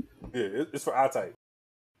 Yeah, it's for our type.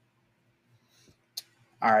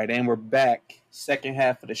 All right, and we're back. Second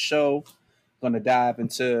half of the show. Going to dive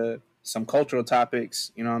into some cultural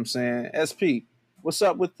topics. You know what I'm saying? SP, what's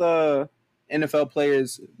up with NFL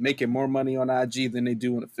players making more money on IG than they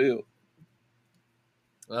do in the field?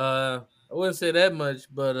 I wouldn't say that much,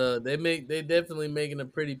 but they definitely making a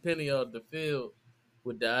pretty penny off the field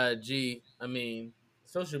with the IG. I mean,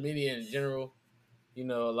 social media in general. A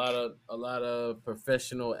lot of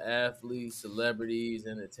professional athletes, celebrities,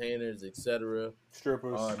 entertainers, etc.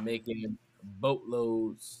 strippers are making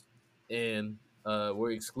boatloads, and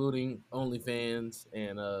we're excluding OnlyFans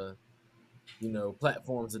and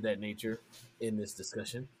platforms of that nature in this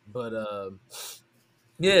discussion. But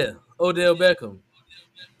yeah, Odell Beckham,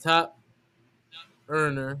 top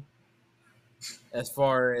earner as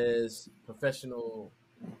far as professional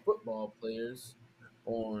football players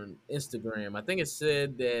on Instagram. I think it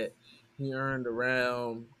said that he earned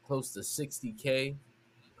around close to $60K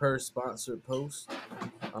per sponsored post,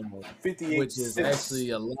 58, which is actually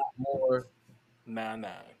a lot more.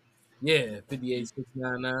 99. Yeah,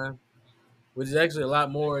 58,699, which is actually a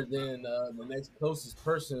lot more than the next closest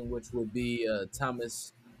person, which would be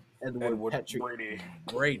Thomas Edward Patrick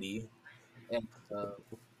Brady at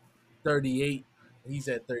 38. He's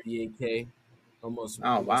at 38K, almost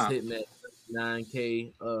hitting that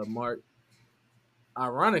 9K mark.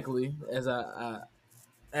 Ironically, as I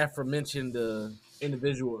aforementioned the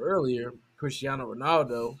individual earlier, Cristiano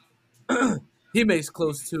Ronaldo, he makes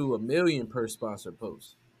close to $1 million per sponsor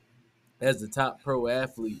post as the top pro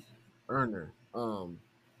athlete earner.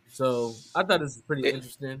 So I thought this was pretty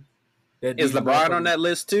interesting. Is LeBron on that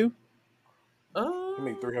list too? He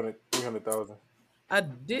made 300,000. I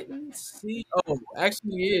didn't see. Oh,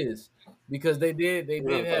 actually, he is, because they did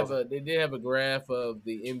have a graph of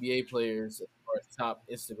the NBA players as far as top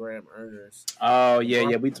Instagram earners. Oh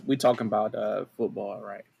yeah. We talking about football,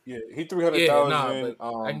 right? Yeah, he 300,000.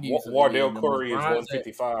 Wardell Curry is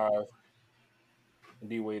 155.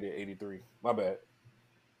 D Wade at 83. My bad.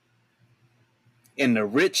 And the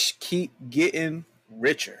rich keep getting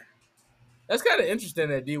richer. That's kind of interesting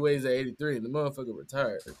that D Wade's at 83 and the motherfucker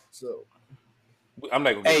retired. So I'm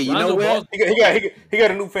not gonna. Hey, you know what? He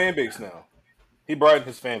got a new fan base now. He broadened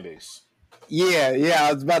his fan base. Yeah.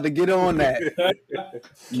 I was about to get on that.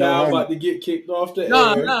 Cal about to get kicked off the air.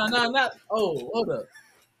 No, not. Oh, hold up.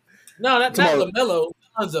 No, not LaMelo.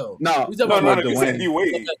 Lonzo. No, we talking about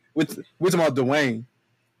Dwayne. We're talking about Dwayne.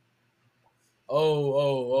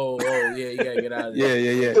 Oh, yeah, you gotta get out of there.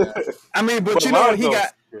 Yeah. I mean, but he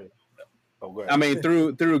got. Oh, go ahead. I mean,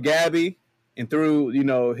 through Gabby and through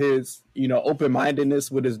his open mindedness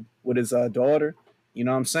with his daughter. You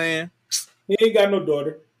know what I'm saying? He ain't got no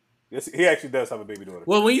daughter. Yes, he actually does have a baby daughter.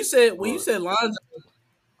 Well, when you said Lonzo,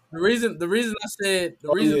 the reason I said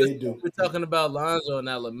we're talking about Lonzo and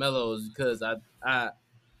not LaMelo is because I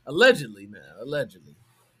allegedly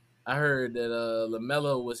I heard that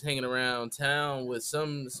LaMelo was hanging around town with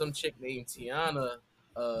some chick named Tiana.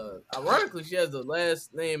 Ironically, she has the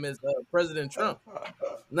last name as President Trump. I'm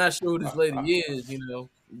not sure who this lady is,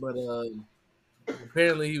 but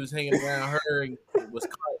apparently he was hanging around her and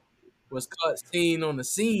was caught seen on the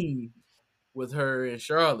scene with her in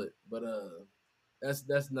Charlotte. But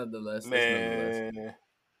that's nonetheless. Man,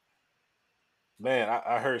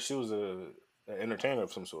 I heard she was an entertainer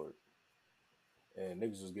of some sort, and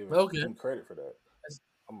niggas was giving him credit for that.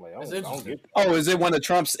 I'm like, I don't get that. Oh, is it one of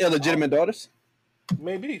Trump's illegitimate daughters?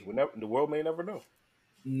 Maybe. The world may never know.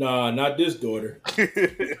 Nah, not this daughter.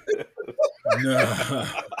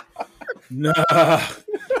 Nah.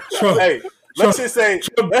 Trump, Hey, let's just say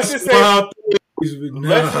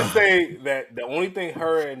that the only thing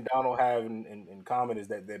her and Donald have in common is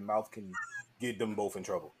that their mouth can get them both in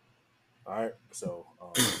trouble. All right, so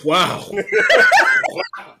wow.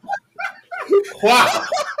 Wow.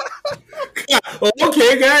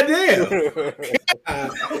 Okay, goddamn.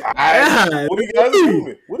 What do you guys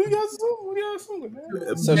assuming?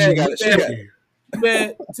 Man? So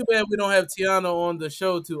too bad we don't have Tiana on the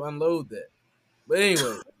show to unload that. But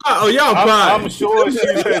anyway, y'all I'm sure she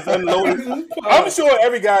has unloaded. I'm sure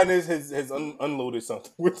every guy in this has unloaded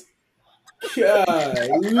something.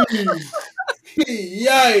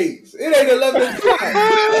 Yikes! It ain't 11 o'clock.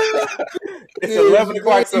 It's 11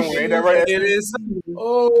 o'clock somewhere. Ain't that right? it is.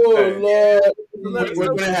 Oh Lord!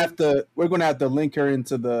 We're gonna have to link her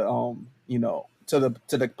into the to the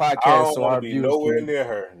podcast. I don't so want our to be viewers nowhere can... near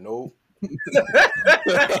her. Nope.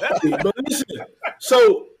 But listen,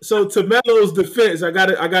 so to Melo's defense, I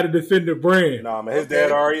gotta defend the brand. Nah, man, his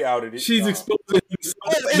dad already outed it. She's exposing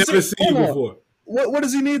himself never seen before. What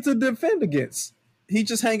does he need to defend against? He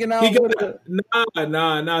just hanging out.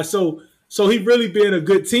 Nah. So he really being a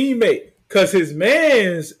good teammate because his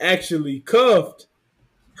man's actually cuffed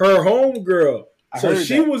her homegirl. So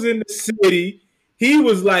she was in the city. He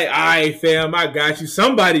was like, "All right, fam, I got you.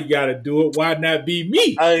 Somebody got to do it. Why not be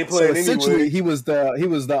me?" I ain't playing essentially, anyway. he was the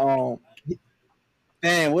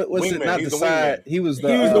man. What's wingman. it? Not He's the the side. wingman. He was the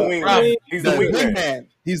wingman. He's the wingman.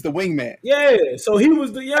 He's the wingman. Yeah. So he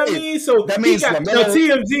was the. You know what I mean? So that means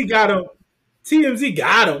TMZ got him. TMZ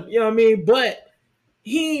got him. You know what I mean? But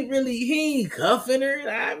he ain't cuffing her.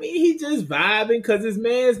 I mean, he just vibing because his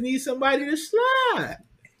mans need somebody to slide.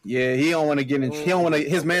 Yeah, he don't want to get in. He don't want to.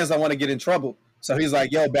 His mans don't want to get in trouble. So he's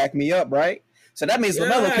like, "Yo, back me up, right?" So that means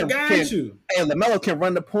LaMelo can. Hey, LaMelo can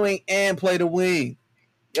run the point and play the wing.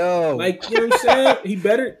 Yo, like you know what I'm saying? He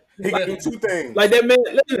better. He can do two things. Like that man.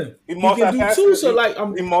 Listen, he can do two. So like,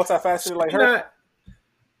 he multifaceted like her.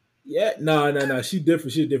 Yeah, no. She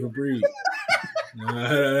different. She a different breed. Nah.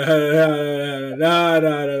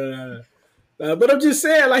 But I'm just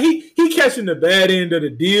saying, like he catching the bad end of the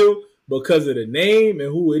deal because of the name and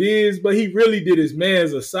who it is. But he really did his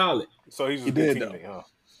man's a solid. So he's a good teammate, huh?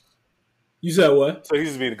 You said what? So he's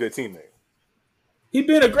just being a good teammate. He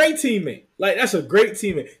been a great teammate. Like that's a great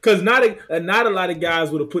teammate. Because not a lot of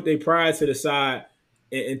guys would have put their pride to the side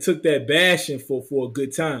and took that bashing for a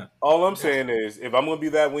good time. All I'm saying is, if I'm going to be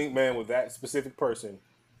that wingman with that specific person,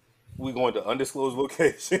 we going to undisclosed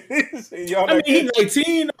locations. He's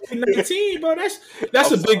 19, bro.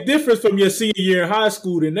 That's a big difference from your senior year in high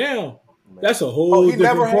school to now. Man. That's a whole different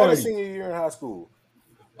party. He never had a senior year in high school.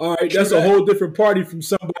 All right, that's a whole different party from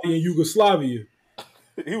somebody in Yugoslavia.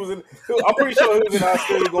 I'm pretty sure he was in high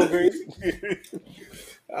school. Going crazy.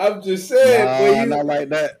 I'm just saying, not like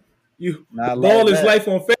that. Ball his life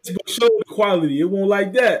on Facebook show the quality. It won't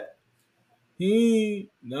like that.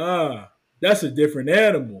 That's a different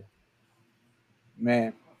animal.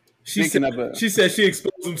 Man. She said she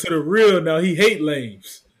exposed him to the real. Now he hate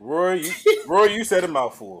lames. Roy, you said a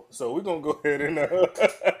mouthful. So we're gonna go ahead and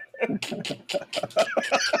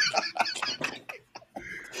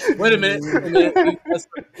Wait a minute. We got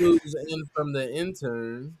some news in from the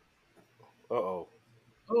intern. Uh-oh.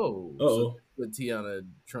 So what Tiana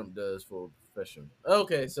Trump does for profession.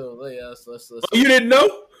 Okay, so let's you didn't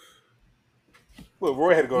know? Well,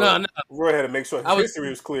 Roy had to go. No. Roy had to make sure his history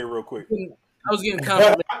was clear real quick. I was getting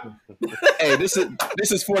confirmation. Hey, this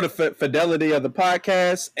is for the fidelity of the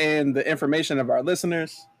podcast and the information of our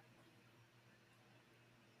listeners.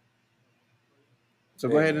 So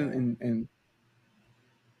go ahead and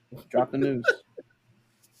drop the news.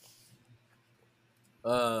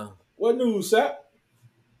 What news, Sap?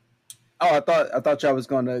 Oh, I thought y'all was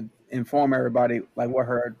going to inform everybody like what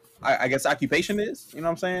her I guess occupation is. You know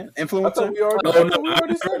what I'm saying? Influencer. I thought we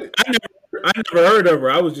already said it. I never heard of her.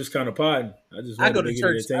 I was just kind of potting. I go to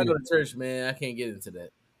church. Man. I can't get into that.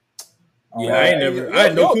 Yeah, I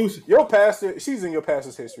had no clue. Your pastor, she's in your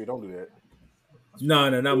pastor's history. Don't do that. No,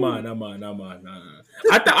 not mine.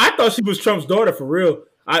 I thought she was Trump's daughter for real.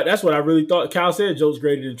 That's what I really thought. Cal said jokes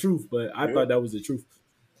greater than truth, but I thought that was the truth.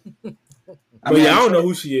 I don't know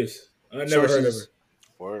who she is. I never heard of her.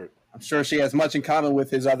 Word. I'm sure she has much in common with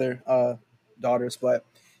his other daughters, but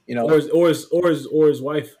you know, or his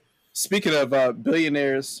wife. Speaking of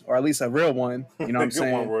billionaires, or at least a real one, you know what I'm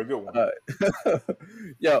saying? Good one.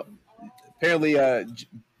 Yo, apparently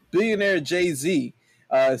billionaire Jay-Z,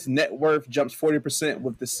 his net worth jumps 40%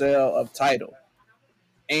 with the sale of Tidal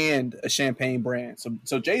and a champagne brand.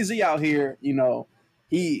 So Jay-Z out here, you know,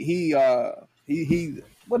 he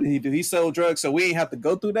what did he do? He sold drugs, so we ain't have to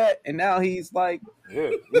go through that. And now he's like,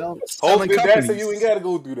 Yeah. selling Hope did that companies. so you ain't got to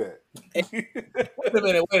go through that.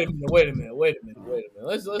 Wait a minute.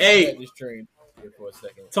 Let's Hey. get this train here for a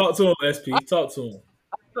second. Talk to him, SP. Talk to him.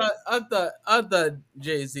 I thought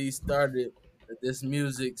Jay-Z started this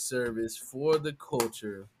music service for the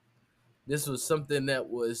culture. This was something that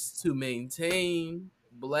was to maintain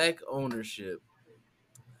black ownership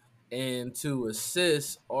and to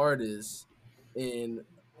assist artists in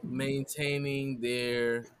maintaining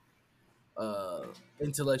their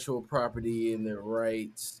intellectual property and their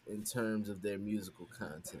rights in terms of their musical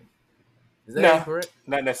content. Is that incorrect?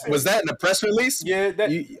 Not necessarily. Was that in the press release? Yeah,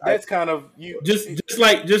 that's kind of you. Just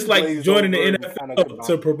like joining the NFL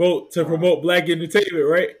to promote black entertainment,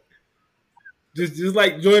 right? Just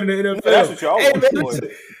like joining the NFL. That's what y'all hey, want. man, listen,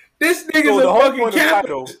 this nigga's a fucking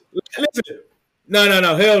capitalist. Listen,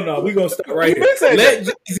 no, hell no. We gonna stop right here.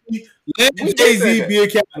 Let Jay-Z be a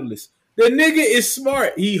capitalist. The nigga is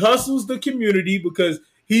smart. He hustles the community because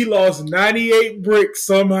he lost 98 bricks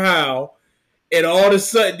somehow, and all of a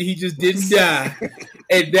sudden he just didn't die,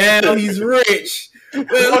 and now he's rich.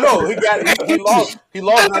 No, he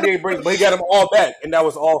lost 98 bricks, but he got them all back, and that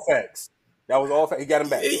was all facts. That was all facts. He got them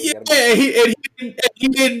back. He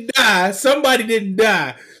didn't die. Somebody didn't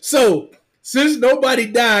die. So since nobody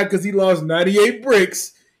died because he lost 98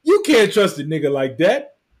 bricks, you can't trust a nigga like that.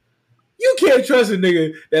 You can't trust a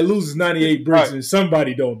nigga that loses 98 bricks and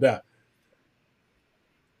somebody don't die.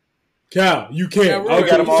 Cal, you can't. Yeah,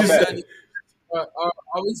 got them all back.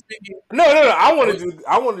 Are we speaking? No. I wanted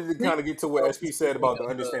to kind of get to what SP said about the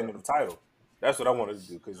understanding of the title. That's what I wanted to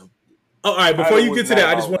do because. All right, before you get to that,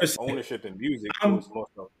 I just want to say ownership in music.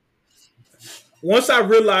 Once I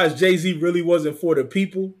realized Jay-Z really wasn't for the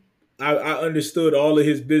people, I understood all of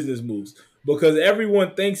his business moves. Because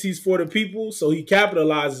everyone thinks he's for the people, so he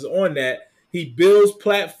capitalizes on that. He builds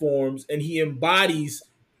platforms and he embodies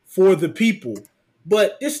for the people.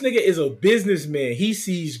 But this nigga is a businessman. He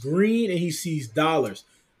sees green and he sees dollars.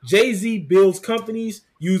 Jay-Z builds companies,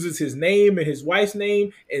 uses his name and his wife's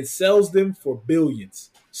name, and sells them for billions.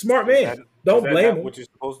 Smart man. Don't blame him. What you're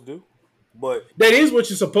supposed to do? But that is what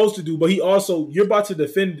you're supposed to do. But you're about to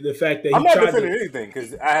defend the fact that I'm not defending anything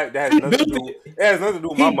because that has nothing to do. It has nothing to do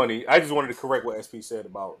with my money. I just wanted to correct what SP said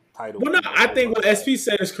about title. Well, no, I think what SP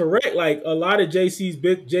said is correct. Like a lot of Jay-Z's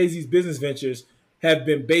business ventures have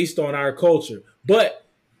been based on our culture. But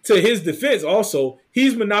to his defense, also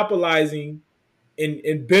he's monopolizing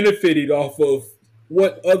and benefited off of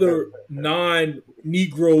what other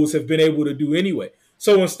non-Negroes have been able to do anyway.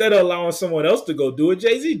 So instead of allowing someone else to go do it,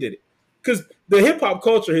 Jay-Z did it. Because the hip hop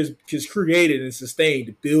culture has created and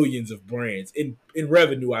sustained billions of brands in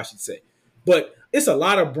revenue, I should say. But it's a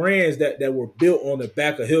lot of brands that were built on the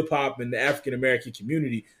back of hip hop and the African American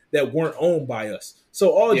community that weren't owned by us.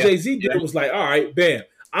 So all Jay-Z did was like, all right, bam,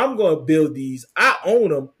 I'm going to build these. I own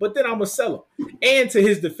them, but then I'm going to sell them. And to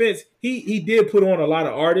his defense, he did put on a lot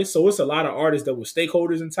of artists. So it's a lot of artists that were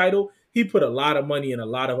stakeholders in Tidal. He put a lot of money in a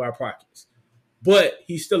lot of our pockets. But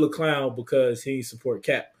he's still a clown because he support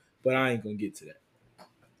Cap. But I ain't gonna get to that.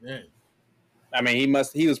 Yeah. I mean,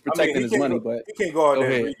 he was protecting his money, but he can't go out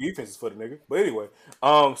there and read defenses for the nigga. But anyway,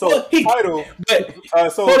 title.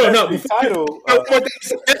 Hold on, no. Title.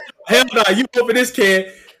 Hell no, you open this can.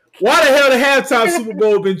 Why the hell the halftime Super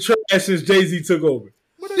Bowl been trash since Jay-Z took over?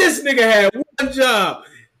 This nigga had one job: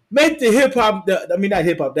 make the hip hop. Not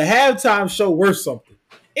hip hop. The halftime show worth something,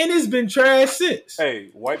 and it's been trash since.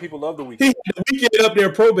 Hey, white people love the Weeknd. He had the Weeknd up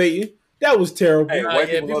there probating. That was terrible. Hey, white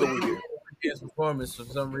people love the Weeknd. His performance for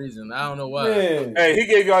some reason. I don't know why. Man. Hey, he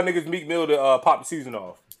gave y'all niggas Meek Mill to pop the season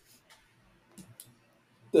off.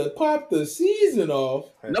 To pop the season off?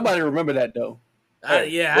 Nobody remember that though. I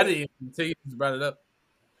didn't even until you brought it up.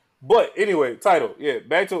 But anyway, title. Yeah,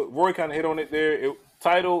 back to Roy kind of hit on it there.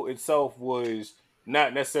 Title itself was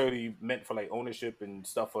not necessarily meant for like ownership and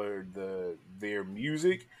stuff for their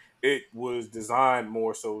music. It was designed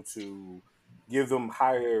more so to give them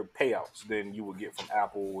higher payouts than you would get from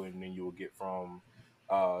Apple and then you would get from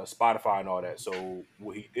Spotify and all that. So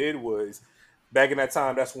what he did was, back in that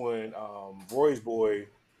time, that's when Roy's boy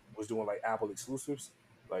was doing like Apple exclusives.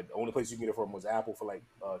 Like the only place you can get it from was Apple for like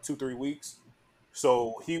 2-3 weeks.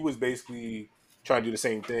 So he was basically trying to do the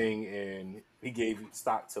same thing, and he gave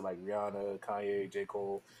stock to like Rihanna, Kanye, J.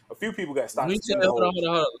 Cole. A few people got stock. Hold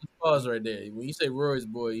on. Let's pause right there. When you say Roy's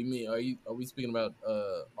boy, you mean are we speaking about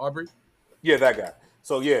Aubrey? Yeah, that guy.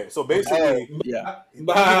 So basically,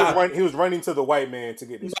 he was running to the white man to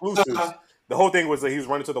get exclusives. The whole thing was that he was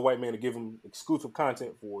running to the white man to give him exclusive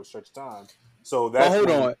content for a stretch of time. So that's hold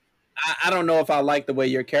on. I don't know if I like the way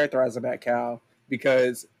you're characterizing that, Cal,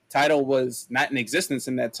 because Tidal was not in existence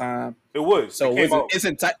in that time. It was. So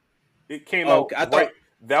it came out. I thought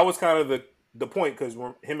that was kind of the point, because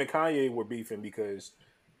him and Kanye were beefing because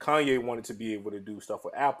Kanye wanted to be able to do stuff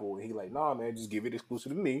with Apple, and he like, nah, man, just give it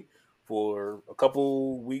exclusive to me for a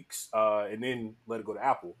couple weeks, and then let it go to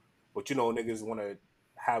Apple. But niggas want to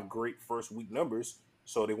have great first week numbers,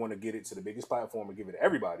 so they want to get it to the biggest platform and give it to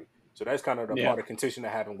everybody. So that's kind of the part of contention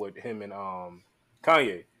that happened with him and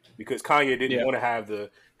Kanye, because Kanye didn't want to have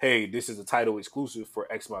hey, this is a Tidal exclusive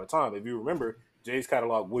for X amount of time. If you remember, Jay's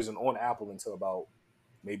catalog wasn't on Apple until about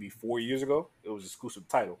maybe 4 years ago. It was exclusive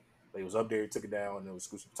Tidal. Like, it was up there, took it down, and it was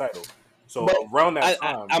exclusive Tidal. So around that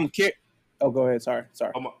time, I'm curious. Oh, go ahead. Sorry.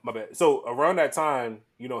 Oh, my bad. So around that time,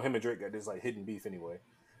 him and Drake got this like hidden beef anyway.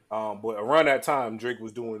 But around that time, Drake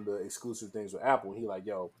was doing the exclusive things with Apple. He like,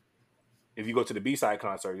 yo, if you go to the B-side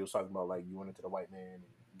concert, he was talking about like you went into the white man and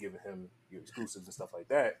giving him your exclusives and stuff like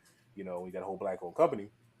that. We got a whole black-owned company.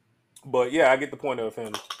 But yeah, I get the point of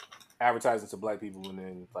him advertising to black people and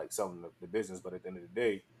then like selling the business. But at the end of the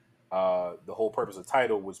day, the whole purpose of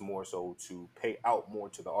Tidal was more so to pay out more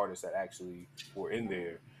to the artists that actually were in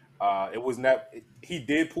there. It was not. He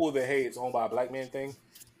did pull the hey, it's owned by a black man thing,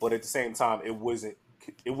 but at the same time, it wasn't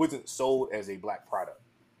sold as a black product.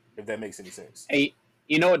 If that makes any sense. Hey,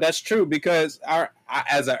 that's true, because I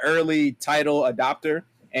as an early Tidal adopter,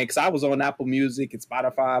 and because I was on Apple Music and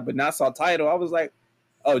Spotify, but not saw Tidal, I was like,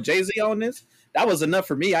 oh, Jay-Z on this? That was enough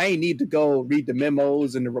for me. I ain't need to go read the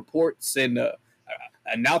memos and the reports and the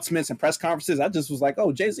announcements and press conferences. I just was like,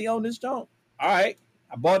 oh, Jay-Z on this joint. All right.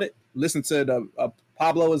 I bought it, listened to the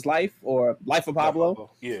Pablo is Life or Life of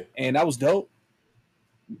Pablo. Yeah. And that was dope.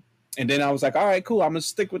 And then I was like, all right, cool. I'm going to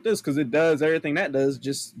stick with this because it does everything that does,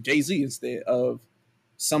 just Jay-Z instead of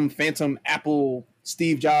some phantom Apple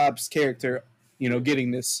Steve Jobs character,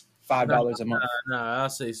 getting this $5 a month. I'll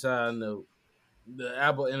say side note. The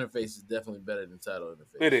Apple interface is definitely better than Tidal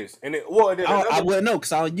interface. It is. And I wouldn't know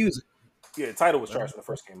because I don't use it. Yeah, Tidal was trash when it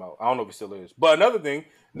first came out. I don't know if it still is. But another thing,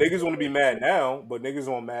 niggas want to be mad now, but niggas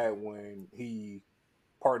weren't mad when he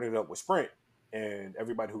partnered up with Sprint and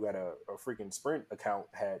everybody who got a freaking Sprint account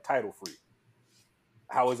had Tidal free.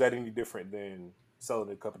 How is that any different than selling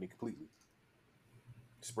the company completely?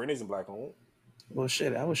 Sprint isn't black owned. Well,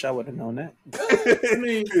 shit, I wish I would have known that. I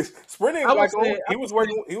mean, Sprint ain't black owned. He was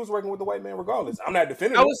working with the white man regardless. I'm not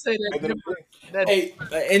defending him. I would say that. Hey,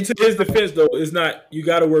 and to his defense though, it's not, you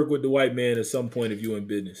got to work with the white man at some point if you're in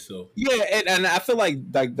business. So yeah, and I feel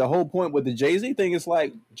like the whole point with the Jay-Z thing is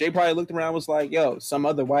like Jay probably looked around and was like, yo, some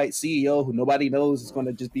other white CEO who nobody knows is going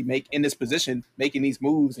to just be in this position, making these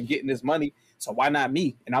moves and getting this money. So why not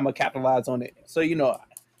me? And I'm gonna capitalize on it. So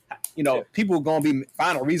people are gonna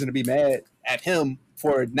find a reason to be mad at him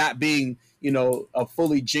for not being, a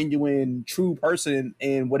fully genuine, true person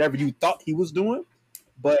in whatever you thought he was doing.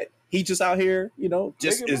 But he just out here,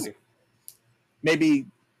 just is maybe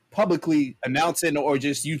publicly announcing or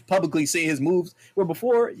just you publicly seeing his moves. Where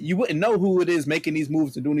before you wouldn't know who it is making these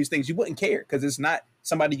moves and doing these things. You wouldn't care because it's not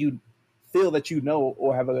somebody you feel that you know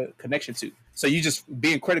or have a connection to. So you just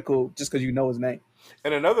being critical just because you know his name.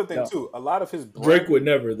 And another thing too, a lot of his brand, Drake would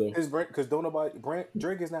never though. His brand, because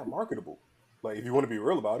Drake is not marketable. Like if you want to be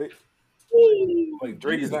real about it, like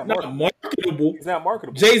Drake is not marketable. He's not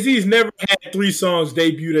marketable. Jay-Z's never had 3 songs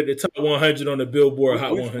debuted at the top 100 on the Billboard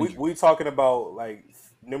Hot 100. We talking about like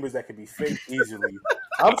numbers that can be faked easily.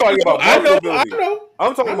 I'm talking about marketability. I know.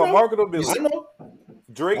 I'm talking about marketability. I know.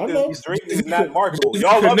 Drake is not marketable.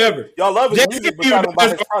 Y'all love his music, but y'all don't buy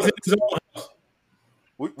his products.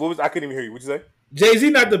 What was I couldn't even hear you. What'd you say? Jay-Z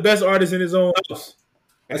not the best artist in his own house.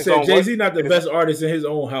 I said Jay-Z not the best artist in his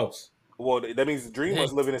own house. Well, that means Dream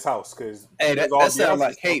must live in his house because that sounds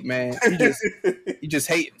like hate, man. You just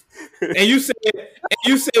hate. And you said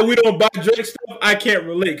we don't buy Drake stuff. I can't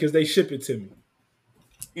relate because they ship it to me.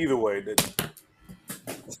 Either way,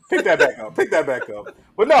 pick that back up.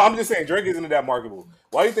 But no, I'm just saying Drake isn't that marketable.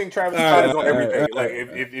 Why do you think Travis Scott is on everything? Like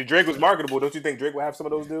if Drake was marketable, don't you think Drake would have some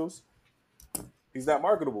of those deals? He's not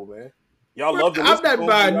marketable, man. Y'all love the. I'm not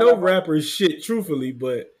buying no rapper's shit, truthfully,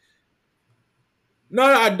 but no,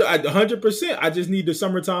 I 100%. I just need the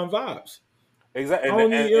summertime vibes. Exactly,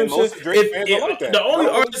 and most Drake fans are like that. The only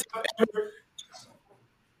artist I've ever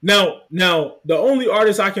now the only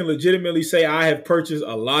artist I can legitimately say I have purchased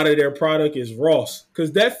a lot of their product is Ross,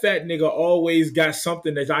 because that fat nigga always got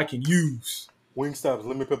something that I can use. Wingstops,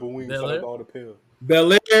 lemon pepper wings, all the pill.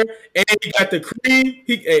 Bel Air, and he got the cream.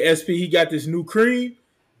 He got this new cream.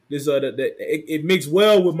 This it mixed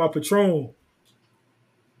well with my Patron.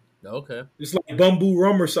 Okay, it's like bamboo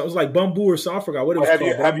rum or something. It's like bamboo or something. I forgot what it was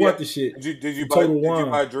called. I bought the shit. Did you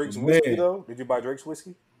buy Drake's whiskey though? Did you buy Drake's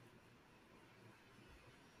whiskey?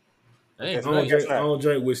 I ain't I don't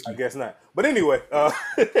drink whiskey. I guess not. But anyway,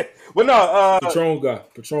 but no, Patron guy.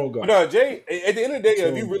 But no, Jay. At the end of the day,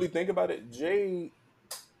 if you really think about it, Jay,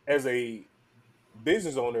 as a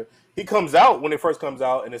business owner, he comes out when it first comes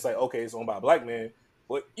out, and it's like, okay, it's owned by a black man,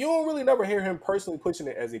 but you don't really never hear him personally pushing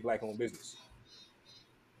it as a black-owned business,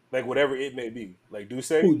 like whatever it may be. Like, do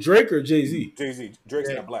say who, Drake or Jay-Z? Jay-Z. Drake's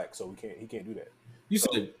not black, so he can't do that. You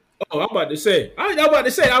said, I'm about to say.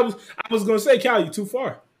 I was gonna say, Cal, you too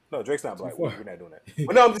far. No, Drake's not black. We're not doing that.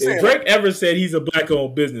 But no, I'm just saying. If Drake ever said he's a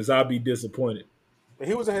black-owned business, I'll be disappointed.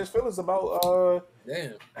 He was in his feelings about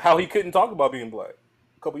how he couldn't talk about being black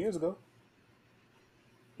a couple years ago.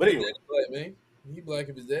 But anyway, black, man. He black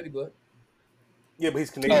if his daddy black. Yeah, but he's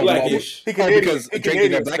Canadian. Blackish. He Canadian.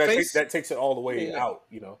 Canadian. That takes it all the way out,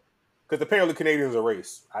 you know. Because apparently Canadians are a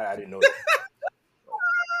race. I didn't know that.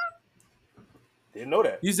 Didn't know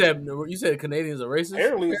that. You said Canadians are racist?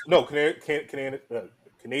 Apparently, no.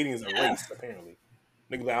 Canadians are race. Apparently,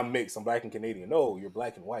 nigga, like, I'm mixed. I'm black and Canadian. No, you're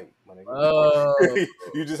black and white, my nigga.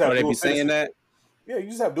 You just have. They be saying that. Yeah, you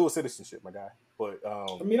just have dual citizenship, my guy. But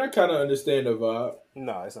I mean, I kind of understand the vibe.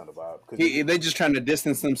 No, it's not a vibe. They just trying to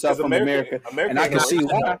distance themselves from America, and I can see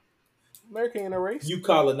why. America ain't a race. You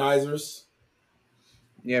colonizers.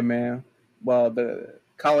 Yeah, man. Well, the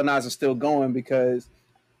colonizer's still going because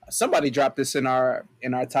somebody dropped this in our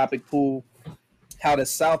topic pool. How the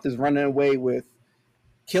South is running away with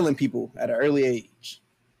killing people at an early age.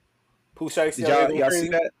 Pooh Shiesty, Did y'all see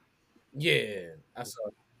that? Yeah, I saw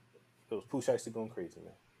it. It was Pooh Shiesty going crazy,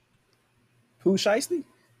 man. Pooh Shiesty?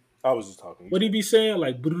 I was just talking. What he be saying?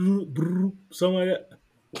 Like, brr, brr, something like that?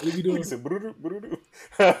 What he be doing? He said, brr, brr, brr.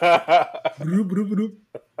 Brr, brr, brr.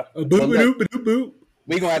 Boop, boop, boop.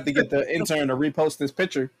 We're going to have to get the intern to repost this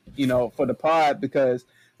picture, for the pod, because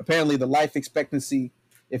apparently the life expectancy,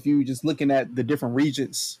 if you just looking at the different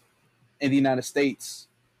regions in the United States,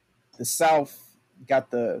 the South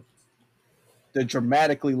got the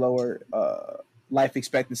dramatically lower life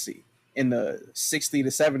expectancy in the 60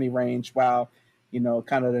 to 70 range, while,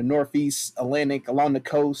 kind of the Northeast Atlantic along the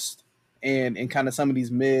coast and kind of some of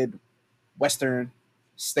these Midwestern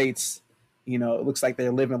states, it looks like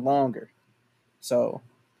they're living longer. So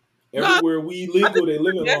everywhere we legal, they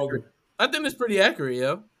living longer. I think it's pretty accurate,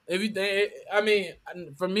 yo. I mean,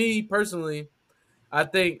 for me personally, I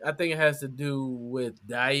think it has to do with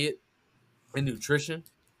diet and nutrition.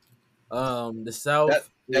 The South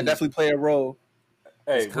that definitely play a role.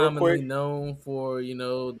 Hey, is commonly known for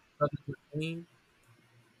cuisine.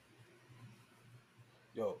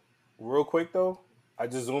 Yo, real quick though, I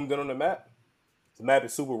just zoomed in on the map. The map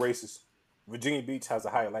is super racist. Virginia Beach has a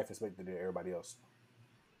higher life expectancy than everybody else.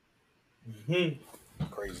 Mm-hmm.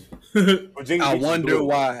 Crazy. Virginia I Beach wonder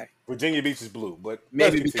why. Virginia Beach is blue, but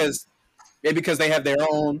maybe because they have their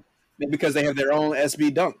own. Maybe because they have their own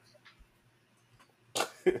SB dunk. All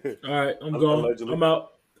right, I'm going. Allegedly. I'm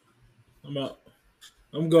out.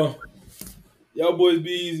 I'm going. Y'all boys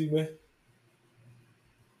be easy, man.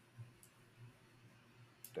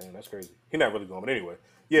 Dang, that's crazy. He's not really going, but anyway.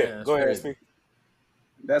 Yeah, go ahead, speak.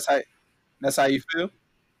 That's how you feel?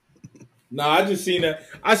 Nah, I just seen that.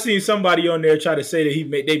 I seen somebody on there try to say that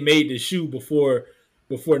they made the shoe before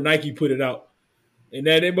Nike put it out, and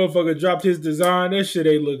that motherfucker dropped his design. That shit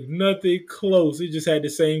ain't look nothing close. It just had the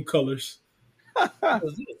same colors.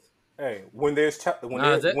 Hey, when there's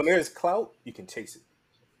clout, you can chase it.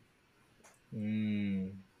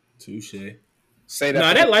 Touche. Say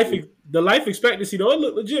that. The life expectancy though, it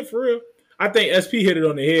look legit for real. I think SP hit it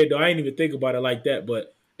on the head though. I ain't even think about it like that,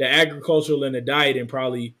 but the agricultural and the diet and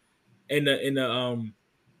probably in the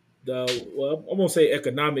well, I won't say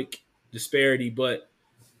economic disparity, but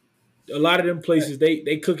a lot of them places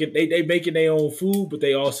they cook it, they making their own food, but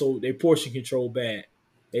they portion control bad.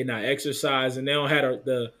 They not exercising. They don't have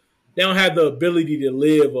the ability to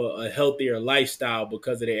live a healthier lifestyle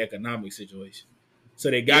because of their economic situation. So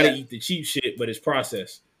they got to eat the cheap shit, but it's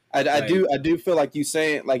processed. I do feel like you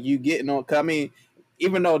saying, like, you getting on. I mean,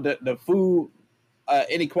 even though the food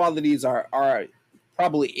inequalities are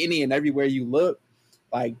probably any and everywhere you look,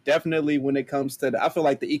 like, definitely when it comes to I feel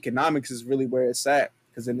like the economics is really where it's at,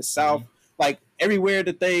 because in the South, like, everywhere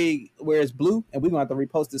where it's blue, and we're gonna have to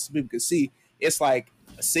repost this so people can see, it's like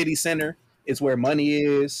a city center. It's where money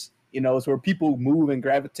is. It's where people move and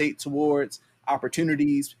gravitate towards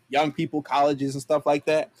opportunities, young people, colleges and stuff like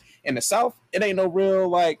that. In the South, it ain't no real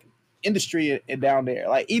like industry down there.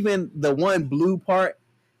 Like, even the one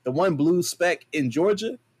blue speck in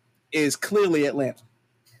Georgia is clearly Atlanta,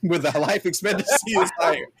 where the life expectancy is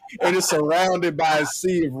higher and it's surrounded by a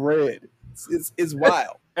sea of red. It's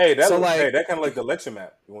wild. Hey, that So, look, like- hey, that kind of like the election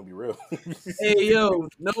map. You want to be real? Hey, yo,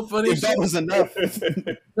 no funny If shit. that was enough,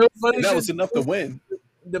 No funny that shit. was enough to win.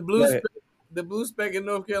 The blue Go speck, ahead. the blue speck in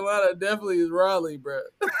North Carolina definitely is Raleigh, bro.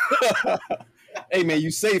 Hey man, you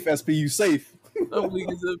safe, SP? You safe? I'm weak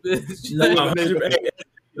as a bitch.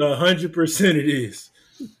 No, 100% it is.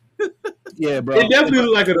 Yeah, bro. It definitely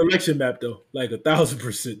look like an election map though, like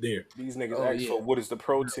 1,000% there. These niggas Oh, asked yeah. for what is the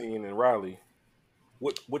protein in Raleigh?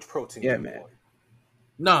 Which protein? Yeah, do you man. want?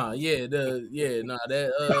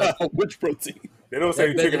 That Which protein? They don't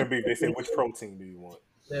say That chicken and beef. They say which protein do you want?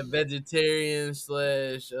 that vegetarian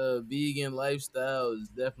 / vegan lifestyle is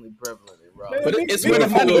definitely prevalent in Raleigh. But it's where the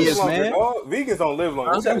Vegans money don't live is, longer, man. dog. Vegans don't live long.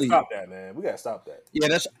 I'm We gotta telling stop that, man. We gotta stop that. Yeah,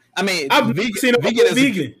 that's. I mean, I've never seen a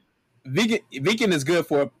vegan. vegan is good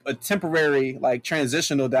for a temporary like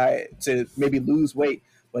transitional diet to maybe lose weight,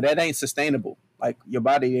 but that ain't sustainable. Like your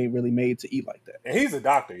body ain't really made to eat like that. And he's a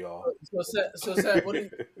doctor, y'all. So Seth, what do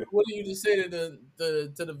you just say to the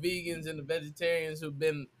vegans and the vegetarians who've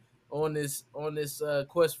been on this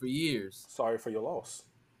quest for years? Sorry for your loss.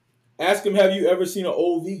 Ask him, have you ever seen an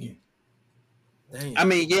old vegan? Damn. I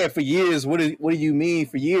mean, yeah, for years. What do you mean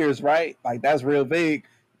for years, right? Like that's real vague.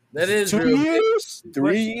 That is 2 real big. years,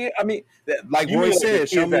 3 years. I mean, like You Roy mean like the said,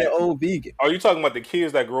 show kids me that- an old vegan. Are you talking about the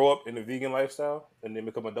kids that grow up in the vegan lifestyle and then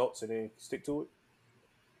become adults and then stick to it?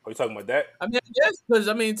 Are you talking about that? I mean, yes, because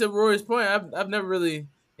to Roy's point, I've never really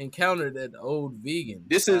encountered an old vegan.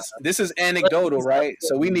 This is anecdotal, right?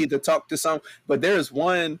 So we need to talk to some. But there's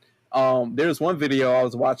one video I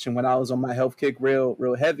was watching when I was on my health kick real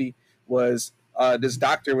heavy. Was this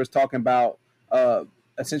doctor was talking about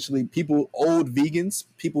essentially old vegans,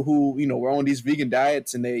 people who were on these vegan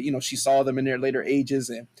diets, and they she saw them in their later ages,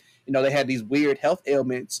 and they had these weird health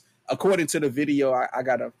ailments. According to the video, I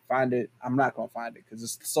gotta find it. I'm not gonna find it because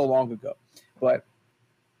it's so long ago, but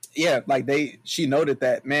yeah, like she noted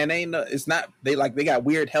that, man, it's not they got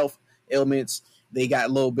weird health ailments. They got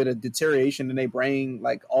a little bit of deterioration in their brain,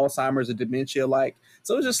 like Alzheimer's or dementia, like.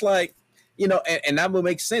 So it's just like, and that would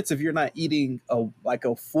make sense if you're not eating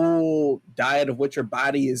a full diet of what your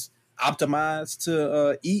body is optimized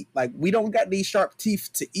to eat. Like we don't got these sharp teeth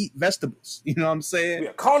to eat vegetables. You know what I'm saying? We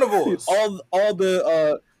are carnivores. all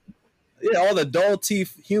the dull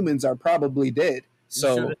teeth humans are probably dead.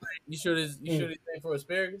 So you sure this thing for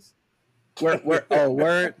asparagus? word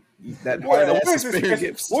that Where hard ass is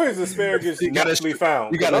asparagus. where is asparagus You gotta naturally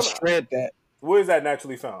found? You gotta 'Cause I'm- shred that. Where is that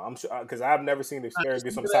naturally found? I'm sure because I've never seen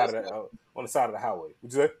asparagus on the side of the highway.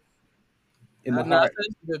 Would you say? In the No, heart,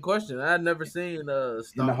 that's a good question. I've never seen in the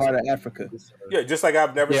heart of Africa. Yeah, just like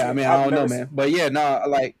I've never. Yeah, seen, I mean, I've I don't know, never man, but yeah, no,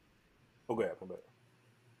 like, Oh, go ahead. My bad.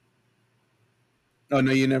 oh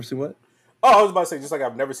no, you never see what? Oh, I was about to say, just like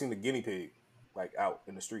I've never seen the guinea pig like out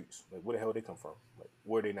in the streets. Like, where the hell they come from? Like,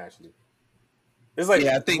 where they naturally? It's like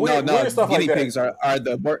Yeah, I think weird stuff guinea like pigs that.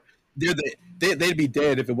 are they'd be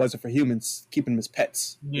dead if it wasn't for humans keeping them as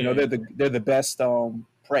pets. Yeah. They're the best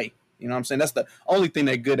prey. You know what I'm saying? That's the only thing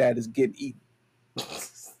they're good at is getting eaten.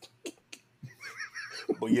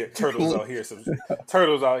 But yeah, turtles out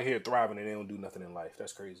here thriving and they don't do nothing in life.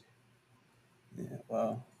 That's crazy. Yeah,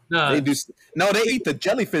 well, Nah, they do. No, they eat the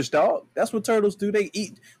jellyfish, dog. That's what turtles do. They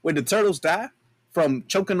eat when the turtles die from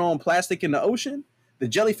choking on plastic in the ocean. The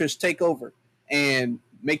jellyfish take over and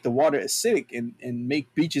make the water acidic and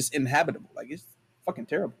make beaches inhabitable. Like it's fucking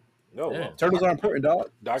terrible. No, Yeah. Turtles are important, dog.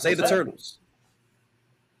 Dr. Say the Zach. turtles.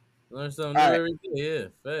 learn something new All right. every day. Yeah,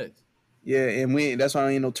 facts. Yeah, and that's why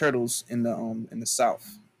I ain't no turtles in the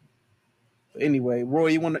South. But anyway, Roy,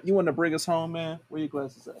 you want to bring us home, man? Where your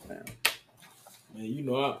glasses at, man? Man,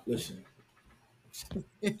 listen.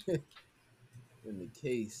 In the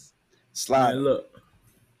case. Slide. Man, look.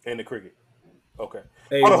 And the cricket. Okay.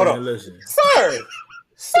 Hey, Hold on, man, listen. Sir!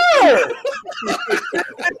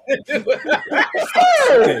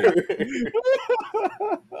 Okay.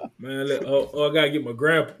 Man, look, I gotta get my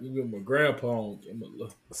grandpa on.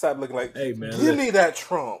 Stop looking like, Hey, man, give listen. me that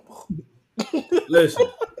Trump. Listen,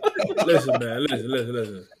 man,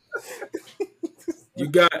 listen. You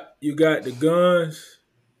got the guns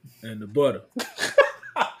and the butter.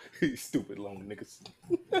 You stupid long niggas.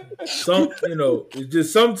 It's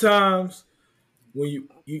just sometimes when you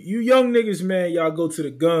young niggas, man, y'all go to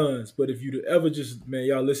the guns. But if you ever just, man,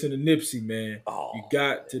 y'all listen to Nipsey, man, you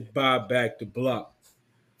got to buy back the block.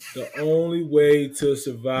 The only way to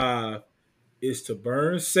survive is to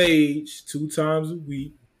burn sage 2 times a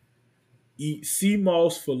week, eat sea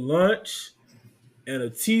moss for lunch, and a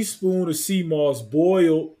teaspoon of sea moss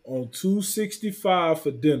boiled on 265 for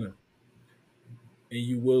dinner. And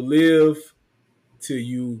you will live till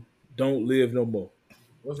you don't live no more.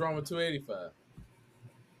 What's wrong with 285?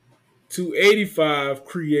 285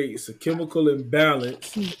 creates a chemical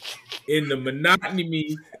imbalance in the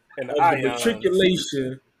monotony And of the the ions.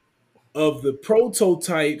 matriculation of the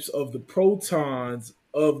prototypes of the protons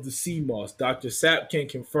of the CMOS. Dr. Sapp can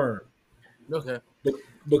confirm. Okay.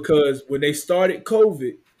 Because when they started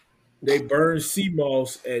COVID, they burned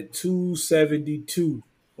CMOS at 272,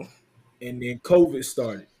 and then COVID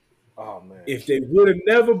started. Oh man. If they would have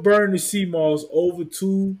never burned the CMOS over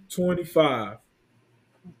 225,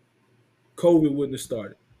 COVID wouldn't have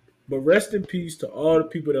started. But rest in peace to all the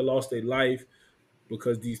people that lost their life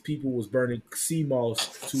because these people was burning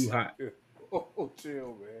CMOS too hot. Oh,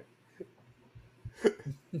 chill, man.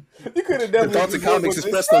 You could have The definitely thoughts and comments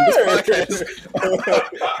expressed on this podcast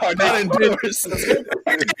are not endorsed.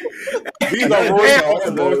 These are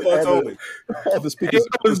Royce thoughts only. All the speakers.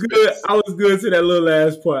 I was good. I was good to that little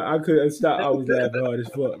last part. I couldn't stop. I was laughing hard as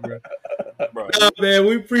fuck, bro. Man,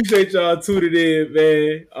 we appreciate y'all tuning in,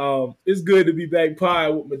 man. It's good to be back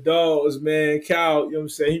pod with my dogs, man. Cal, you know what I'm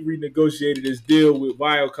saying? He renegotiated his deal with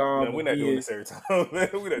Viacom. Man, we're not doing this every time, man.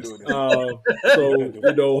 We're not doing this.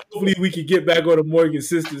 So, hopefully we can get back on a more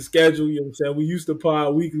consistent schedule. You know what I'm saying? We used to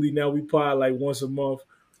pod weekly. Now we pod like once a month.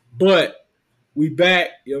 But we back.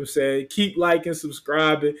 You know what I'm saying? Keep liking,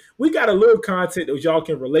 subscribing. We got a little content that y'all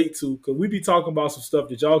can relate to because we be talking about some stuff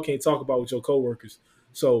that y'all can't talk about with your coworkers.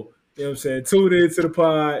 So, you know what I'm saying? Tune in to the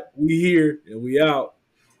pod. We here and we out.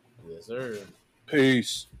 Yes, sir.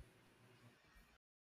 Peace.